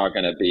questions are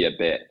going to be a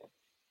bit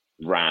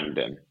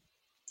random.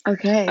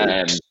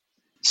 Okay.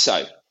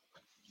 So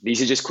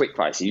these are just quick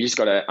fire. So you just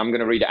got to. I'm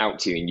going to read it out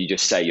to you, and you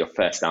just say your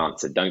first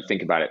answer. Don't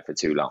think about it for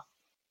too long.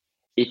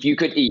 If you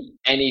could eat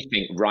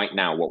anything right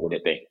now, what would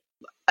it be?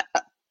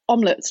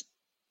 Omelette.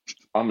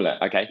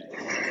 Omelette. Okay.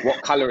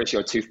 What color is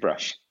your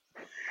toothbrush?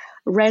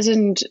 Red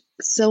and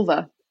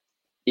silver.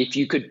 If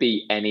you could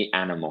be any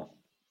animal.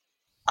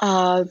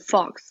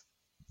 Fox.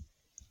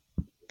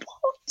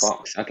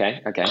 Fox.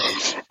 Okay.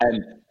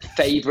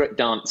 Favorite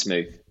dance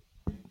move.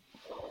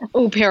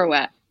 Oh,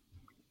 pirouette.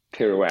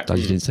 Pirouette. Oh,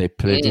 you didn't say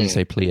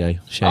plie.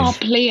 Shame. Oh,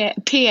 PA.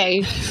 PA.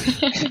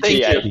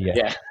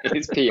 Yeah,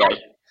 it's PA.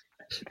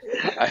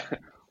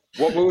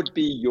 What would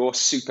be your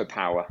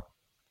superpower?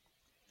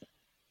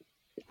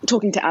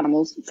 Talking to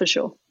animals, for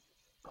sure.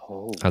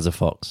 As a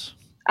fox.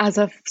 As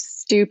a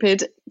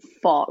stupid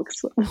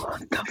fox.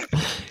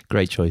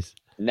 Great choice.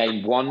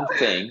 Name one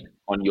thing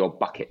on your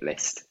bucket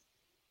list.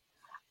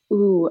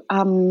 Ooh,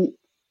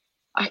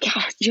 I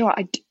can't. You know what?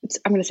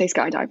 I'm going to say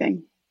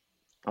skydiving.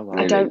 Oh, wow.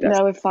 I don't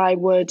know if I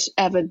would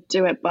ever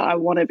do it, but I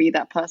want to be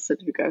that person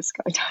who goes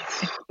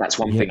skydiving. That's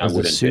one thing I as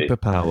wouldn't do.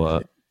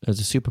 As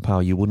a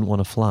superpower, you wouldn't want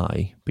to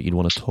fly, but you'd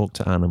want to talk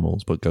to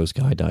animals, but go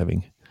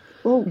skydiving.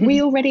 Well,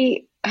 we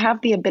already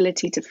have the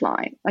ability to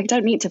fly. Like, I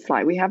don't need to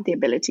fly. We have the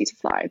ability to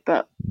fly,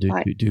 but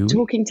Do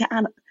talking to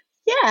animals.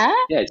 Yeah.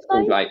 Yeah, it's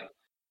called like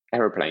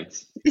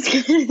aeroplanes.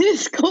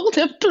 It's called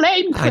a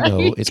plane. I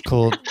know, it's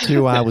called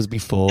 2 hours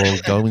before,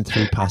 going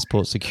through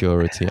passport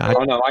security.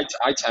 Oh no,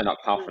 I turn up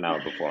half an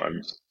hour before.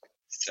 I'm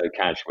so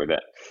cash with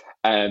it.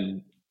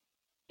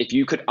 If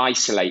you could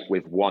isolate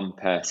with one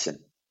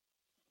person.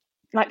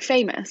 Like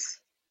famous.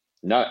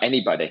 No,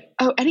 anybody.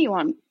 Oh,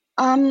 anyone.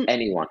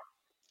 Anyone.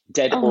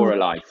 Dead or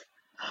alive.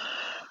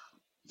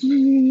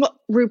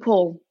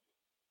 RuPaul.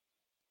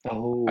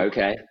 Oh.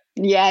 Okay.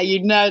 Yeah,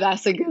 you know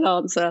that's a good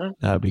answer.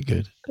 That would be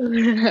good.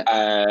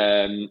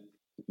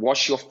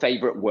 What's your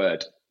favorite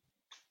word?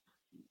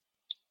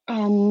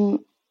 Hola.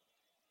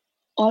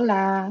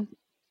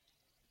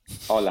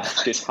 Hola,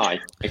 just hi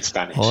in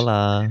Spanish.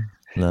 Hola.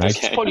 Nice.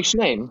 Okay. Polish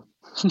name.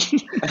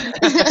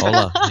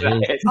 Hola.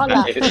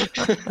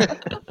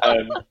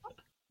 Hola.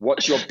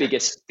 What's your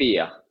biggest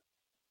fear?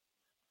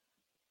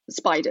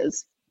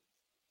 Spiders.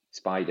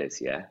 Spiders,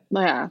 yeah.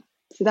 Yeah.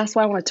 So that's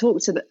why I want to talk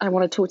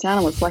to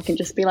animals, so I can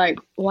just be like,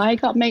 why you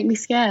gotta make me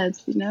scared?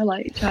 You know,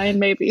 like try and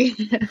maybe.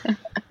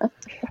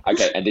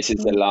 Okay, and this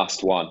is the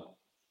last one.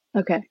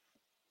 Okay.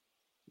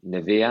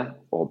 Nivea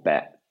or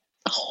Bet?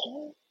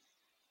 Oh,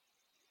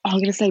 I'm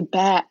gonna say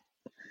Bet.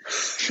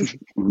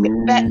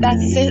 Bet.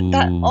 That's it.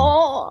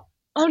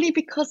 Only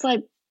because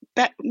like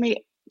Bet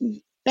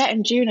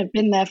and June have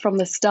been there from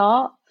the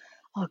start.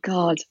 Oh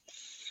God,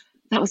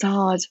 that was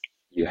hard.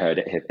 You heard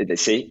it here.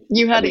 See?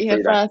 You heard it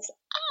here first.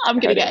 I'm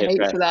going to Heard get it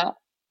here hate for that.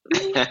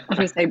 I'm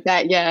going to say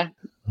Bet, yeah.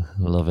 I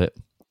love it.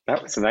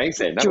 That was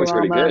amazing. That was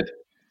really Drama. good.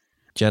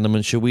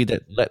 Gentlemen, should we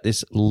let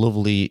this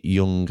lovely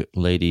young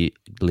lady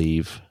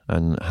leave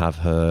and have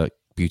her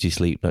beauty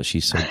sleep that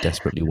she so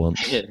desperately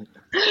wants? Yeah.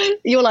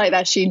 You're like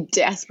that she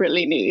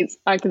desperately needs.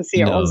 I can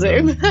see her on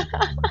Zoom.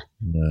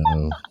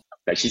 No.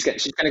 No, she's going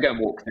to go and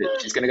walk.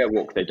 She's going to go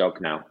walk the dog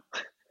now.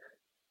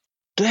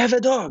 Do you have a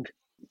dog?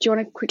 Do you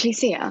want to quickly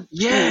see her?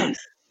 Yes.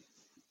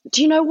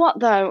 Do you know what,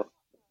 though?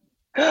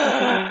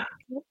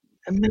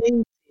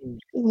 Amazing.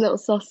 Little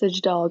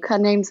sausage dog. Her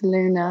name's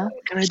Luna.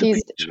 Can I do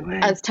She's picture?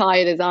 as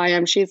tired as I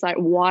am. She's like,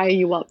 why are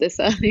you up this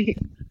early?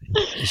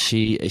 Is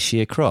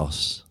she a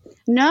cross?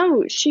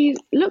 No, she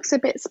looks a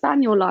bit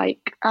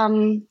spaniel-like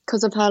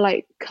because of her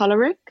like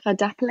colouring, her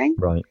dappling.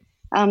 Right.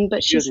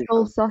 But she's Beautiful.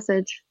 full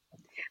sausage.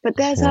 But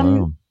there's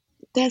Wow.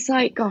 there's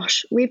like,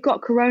 gosh, we've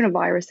got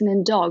coronavirus, and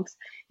in dogs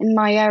in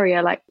my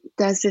area, like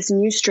there's this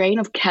new strain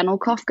of kennel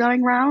cough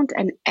going around,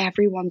 and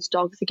everyone's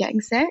dogs are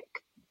getting sick.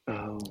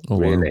 Oh. Oh, wow.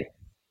 Really?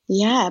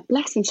 Yeah,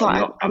 bless them. So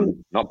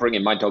I'm not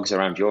bringing my dogs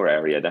around your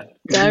area then.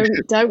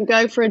 don't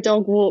go for a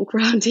dog walk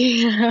round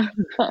here.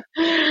 But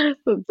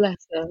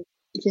bless her.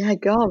 Yeah,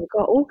 God, we've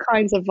got all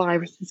kinds of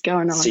viruses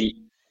going on.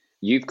 See,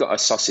 you've got a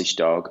sausage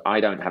dog. I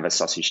don't have a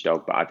sausage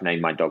dog, but I've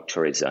named my dog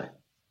Chorizo.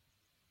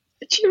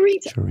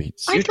 Chorizo.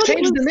 Chorizo. I You thought it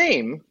changed was- the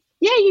name?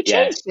 Yeah, you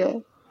Yeah. changed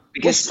it.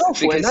 Because Now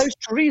it's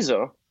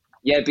chorizo.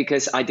 yeah,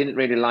 because I didn't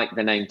really like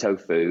the name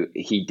Tofu.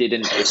 He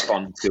didn't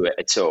respond to it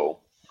at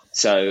all.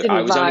 So Didn't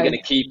I was only vibe. going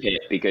to keep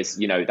it because,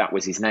 that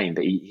was his name,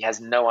 but he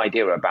has no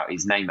idea about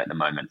his name at the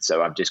moment.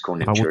 So I've just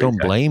called him Well, don't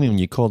Chorizo. blame him.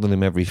 You're calling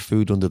him every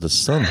food under the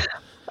sun.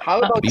 How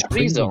about Be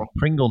chorizo?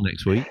 Pringle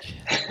next week.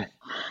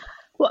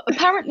 Well,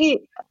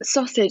 apparently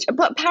sausage,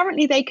 but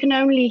apparently they can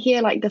only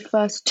hear like the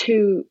first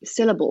 2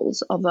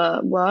 syllables of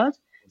a word.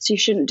 So you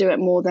shouldn't do it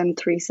more than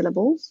 3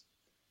 syllables.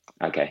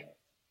 Okay.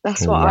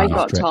 That's what I Right,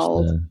 got stretch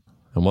told. there.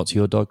 And what's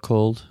your dog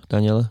called,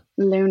 Daniela?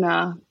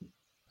 Luna.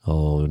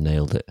 Oh,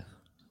 nailed it.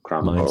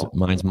 Crumble.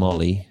 Mine's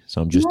Molly,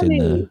 so I'm just in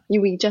there.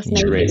 We just named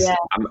it, Choriz. yeah.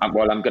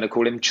 I'm going to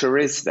call him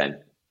Choriz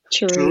then.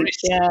 Chorizo,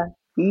 yeah.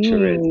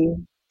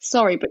 Choriz.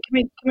 Sorry, but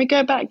can we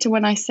go back to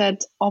when I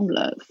said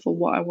omelette for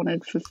what I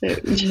wanted for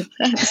food?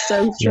 That's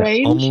so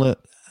strange. Omelette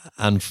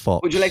and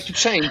fox. Would you like to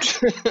change?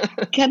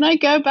 Can I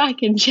go back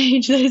and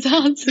change those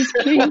answers,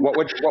 please? What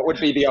would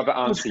be the other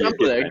answer you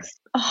Scrambled give? eggs.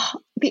 Oh,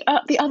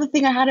 the other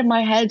thing I had in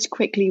my head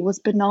quickly was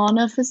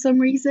banana for some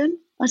reason.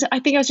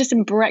 I think I was just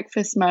in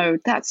breakfast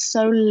mode. That's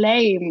so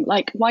lame.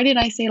 Like, why did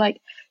I say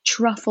like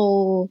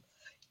truffle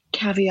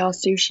caviar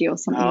sushi or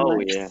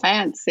something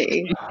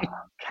fancy?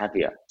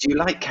 Caviar. Do you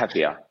like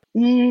caviar?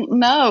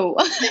 No.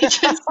 I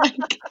just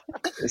like,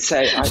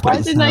 why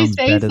it didn't I sounds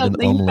say better than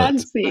something omelette.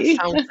 fancy?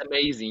 Sounds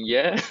amazing,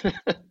 yeah.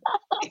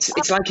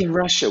 It's like in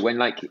Russia when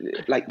like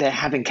they're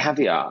having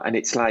caviar and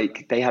it's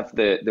like they have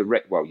the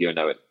red. Well, you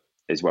know it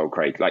as well,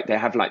 Craig. Like they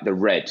have like the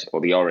red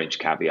or the orange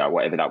caviar,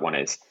 whatever that one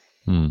is.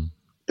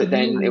 But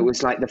then it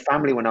was like the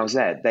family when I was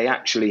there, they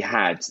actually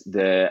had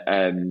the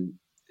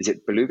is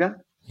it beluga?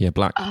 Yeah,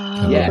 black.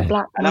 The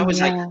black And I one, was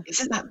yeah. like,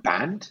 isn't that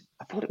banned?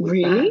 I thought it was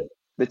Really? banned.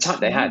 The type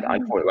they had, I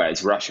thought, well,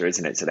 it's Russia,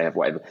 isn't it? So they have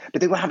whatever.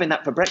 But they were having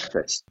that for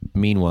breakfast.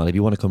 Meanwhile, if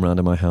you want to come round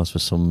to my house for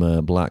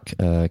some black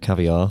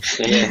caviar,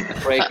 Yeah,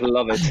 Craig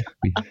love it.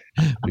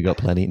 we got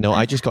plenty. No,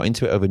 I just got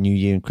into it over New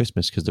Year and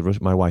Christmas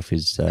because my wife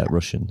is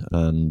Russian,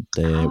 and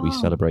we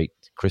celebrate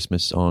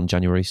Christmas on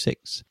January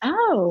 6th.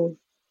 Oh.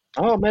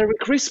 Oh, Merry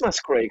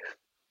Christmas, Craig.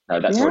 No,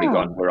 that's already Yeah.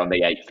 gone. We're on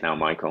the 8th now,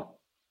 Michael.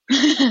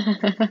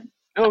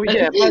 Oh,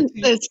 yeah. But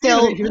It's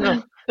still you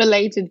know.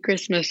 belated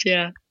Christmas,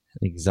 yeah.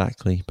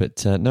 Exactly.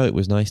 But no, it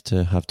was nice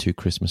to have 2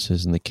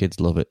 Christmases, and the kids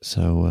love it.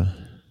 So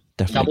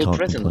definitely Double can't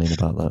presents. complain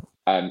about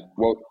that.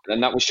 Well,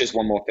 and that was just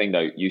one more thing,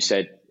 though. You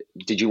said,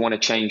 did you want to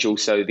change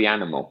also the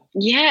animal?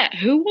 Yeah,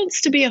 who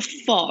wants to be a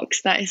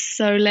fox? That is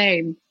so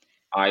lame.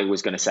 I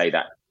was going to say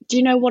that. Do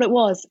you know what it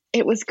was?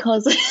 It was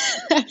because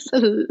that's a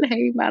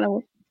lame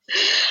animal.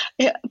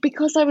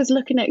 Because I was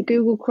looking at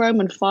Google Chrome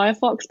and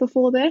Firefox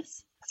before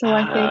this, so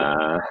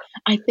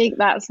I think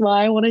that's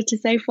why I wanted to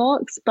say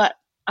fox. But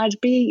I'd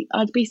be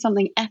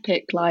something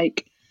epic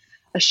like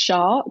a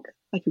shark,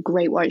 like a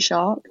great white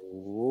shark.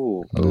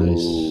 Ooh.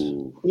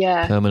 Nice.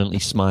 Yeah, Permanently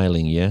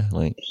smiling, yeah?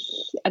 Like,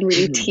 and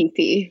really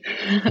teethy.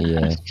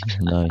 yeah,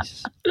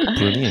 nice.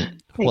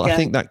 Brilliant. Well, I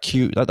think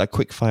that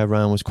quick fire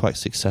round was quite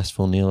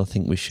successful, Neil. I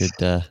think we should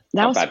That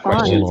was bad fun.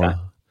 question.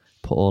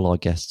 put all our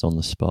guests on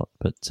the spot.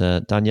 But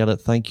Daniela,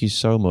 thank you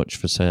so much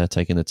for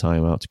taking the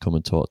time out to come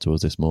and talk to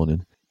us this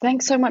morning.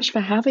 Thanks so much for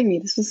having me.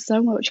 This was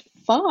so much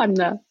fun.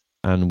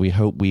 And we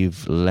hope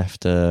we've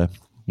left a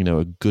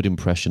good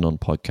impression on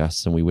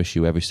podcasts, and we wish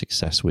you every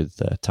success with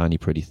Tiny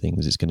Pretty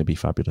Things. It's going to be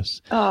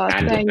fabulous. Oh,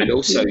 And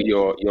also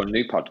your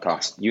new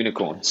podcast,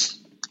 Unicorns.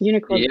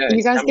 Unicorn. Yeah, Are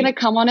you guys going to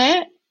come on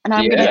it? And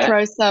I'm going to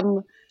throw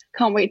some.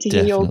 Can't wait to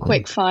hear your Definitely.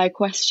 quick fire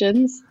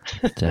questions.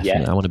 Definitely.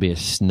 Yeah. I want to be a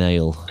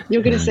snail.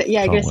 You're going to say,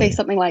 you're Can't going to say wait.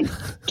 something like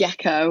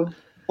gecko.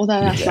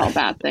 Although that's not a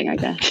bad thing, I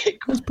guess.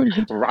 That's pretty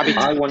good. Rabbit.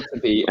 I want to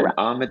be an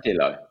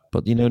armadillo.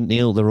 But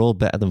Neil, they're all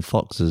better than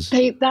foxes.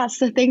 That's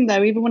the thing,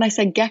 though. Even when I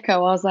said gecko,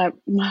 I was like,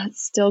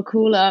 that's still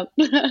cooler.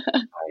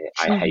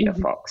 I hate a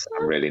fox.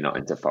 I'm really not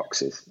into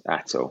foxes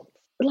at all.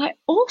 Like,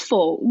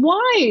 awful.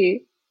 Why?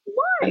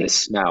 And the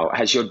smell.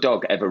 Has your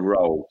dog ever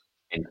rolled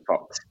in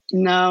fox?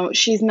 No,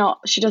 she's not.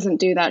 She doesn't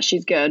do that.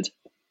 She's good.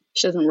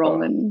 She doesn't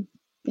roll in.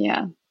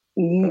 Yeah.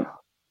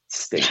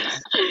 Stinks.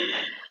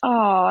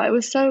 Oh, it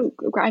was so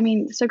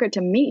great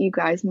to meet you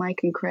guys, Mike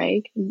and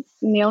Craig.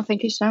 Neil,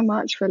 thank you so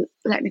much for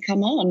letting me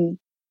come on.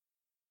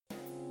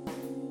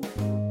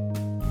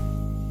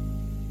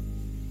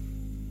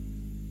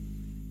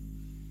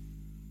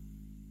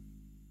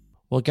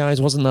 Well,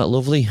 guys, wasn't that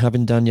lovely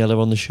having Daniela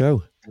on the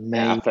show?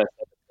 Yeah, our first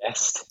ever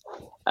guest.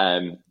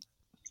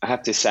 I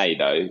have to say,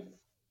 though,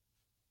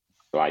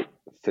 like,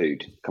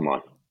 food, come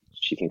on.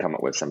 She can come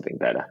up with something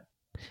better.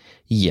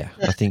 Yeah,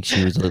 I think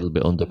she was a little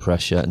bit under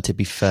pressure. And to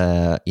be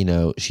fair,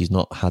 she's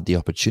not had the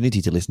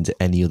opportunity to listen to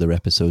any other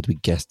episode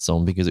with guests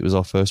on because it was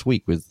our first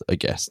week with a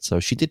guest. So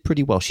she did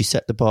pretty well. She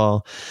set the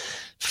bar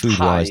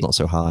food-wise, not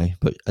so high.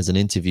 But as an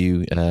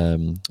interviewee,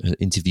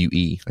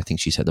 I think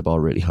she set the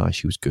bar really high.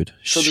 She was good.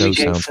 So do you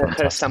give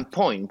her some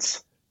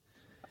points?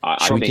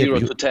 From 0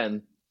 to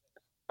 10.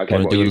 Okay,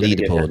 Want to do a you gonna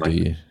give her, leaderboard, do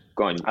Mike? you?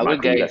 Go on, I will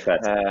Michael, you go give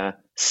first.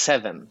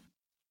 7.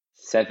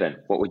 7.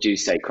 What would you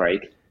say,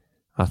 Craig?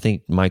 I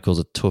think Michael's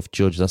a tough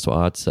judge. That's what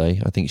I'd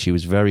say. I think she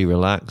was very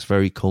relaxed,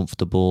 very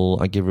comfortable.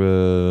 I give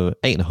her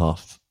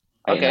 8.5.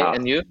 Okay, 8.5.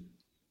 and you?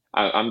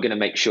 I'm going to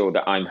make sure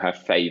that I'm her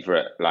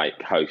favourite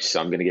host, so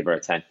I'm going to give her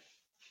a 10.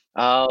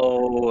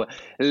 Oh,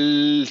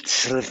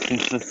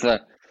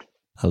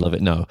 I love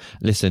it. No,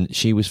 listen,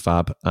 she was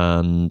fab,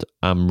 and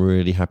I'm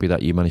really happy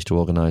that you managed to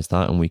organise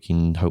that, and we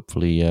can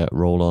hopefully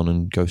roll on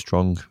and go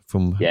strong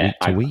from week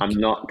to week. I'm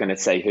not going to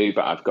say who,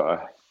 but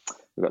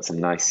we've got some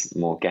nice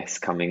more guests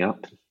coming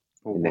up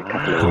in a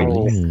couple of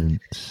weeks.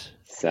 Brilliant.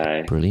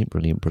 So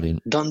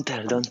Brilliant. Don't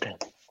tell.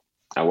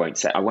 I won't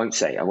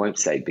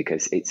say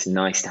because it's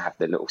nice to have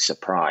the little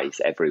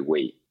surprise every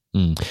week.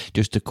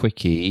 Just a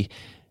quickie.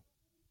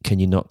 Can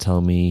you not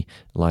tell me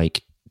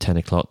like 10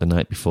 o'clock the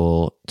night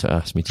before to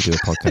ask me to do a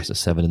podcast at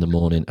 7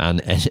 a.m.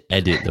 and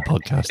edit the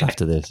podcast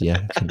after this?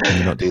 Yeah. Can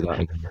you not do that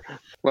again?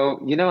 Well,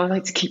 I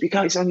like to keep you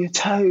guys on your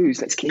toes.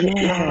 Let's keep it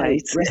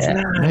light. It's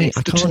nice. Mate,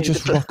 I can't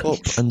just rock up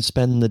and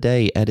spend the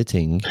day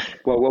editing.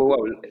 Well.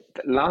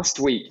 Last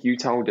week you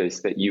told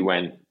us that you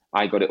went,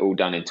 I got it all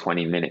done in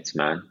 20 minutes,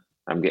 man.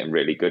 I'm getting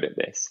really good at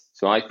this.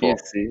 So I thought...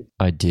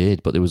 I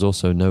did, but there was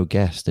also no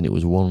guest, and it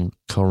was one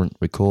current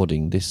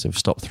recording. This I've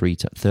stopped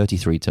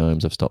 33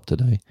 times I've stopped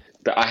today.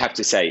 But I have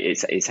to say,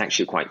 it's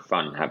actually quite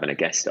fun having a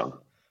guest on.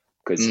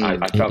 Because I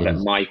felt that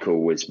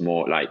Michael was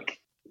more like...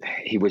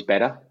 He was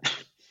better.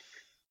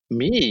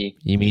 Me?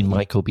 You mean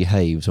Michael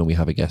behaves when we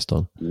have a guest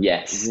on?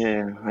 Yes.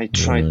 Yeah, I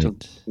tried to...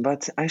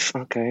 But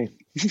okay.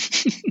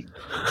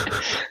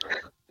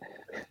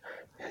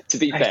 To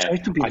be fair,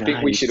 I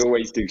think we should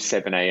always do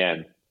 7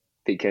 a.m.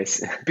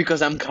 because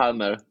I'm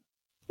calmer.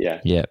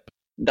 Yeah. Yep.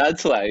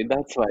 That's why.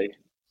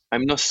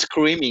 I'm not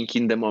screaming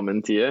in the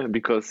moment here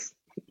because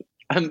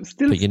I'm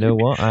still... But you know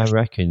what? I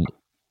reckon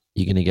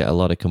you're going to get a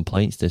lot of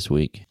complaints this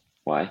week.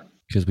 Why?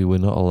 Because we were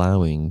not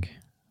allowing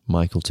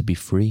Michael to be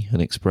free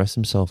and express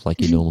himself like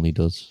he normally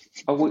does.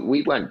 Oh,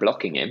 we weren't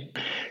blocking him.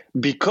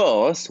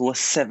 Because it was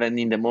 7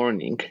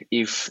 a.m.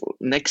 If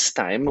next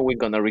time we're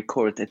going to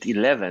record at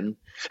 11,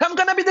 I'm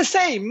going to be the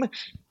same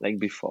like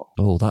before.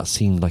 Oh, that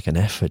seemed like an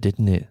effort,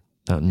 didn't it?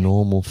 That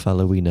normal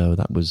fellow we know,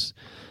 that was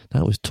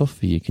tough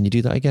for you. Can you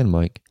do that again,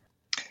 Mike?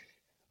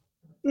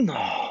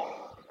 No.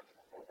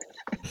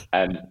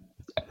 Do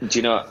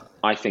you know what?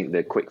 I think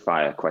the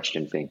quickfire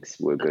question things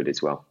were good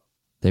as well.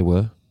 They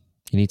were.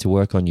 You need to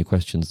work on your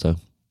questions, though.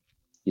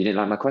 You didn't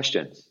like my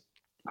questions?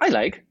 I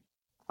like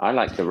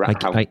the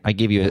rap. I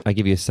give you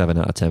a 7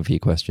 out of 10 for your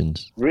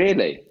questions.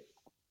 Really?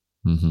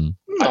 Mm-hmm.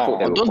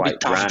 No, don't be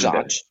tough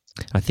judge.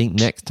 I think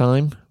next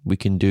time we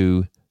can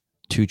do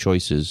 2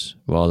 choices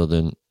rather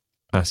than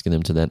asking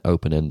them to then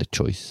open-end a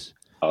choice.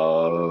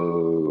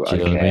 Oh, Do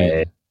you know what I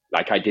mean?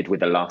 Like I did with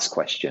the last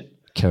question.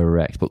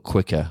 Correct, but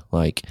quicker.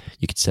 Like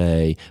you could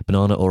say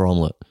banana or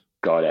omelette.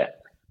 Got it.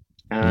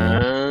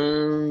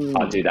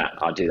 I'll do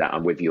that.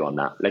 I'm with you on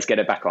that. Let's get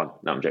it back on.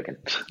 No, I'm joking.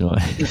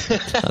 Right.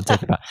 It'll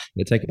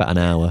take about an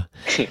hour.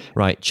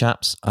 Right,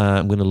 chaps,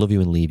 I'm going to love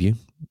you and leave you.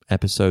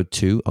 Episode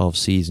 2 of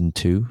season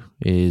 2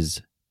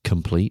 is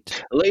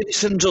complete.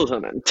 Ladies and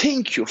gentlemen,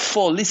 thank you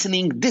for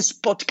listening this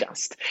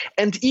podcast.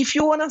 And if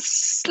you want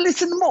to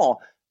listen more,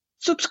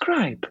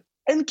 subscribe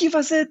and give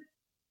us a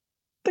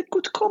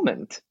good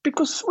comment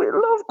because we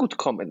love good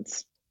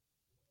comments.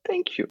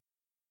 Thank you.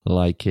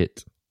 Like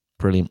it.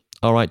 Brilliant.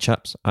 All right,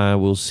 chaps, I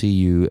will see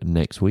you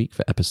next week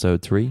for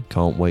episode 3.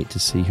 Can't wait to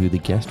see who the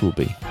guest will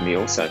be. Me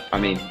also. I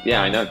mean,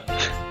 yeah, I know.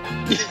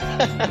 It's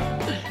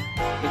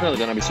not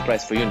going to be a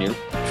surprise for you, Neil.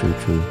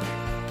 True.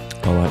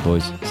 All right,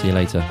 boys. See you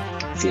later.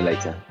 See you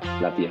later.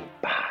 Love you.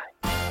 Bye.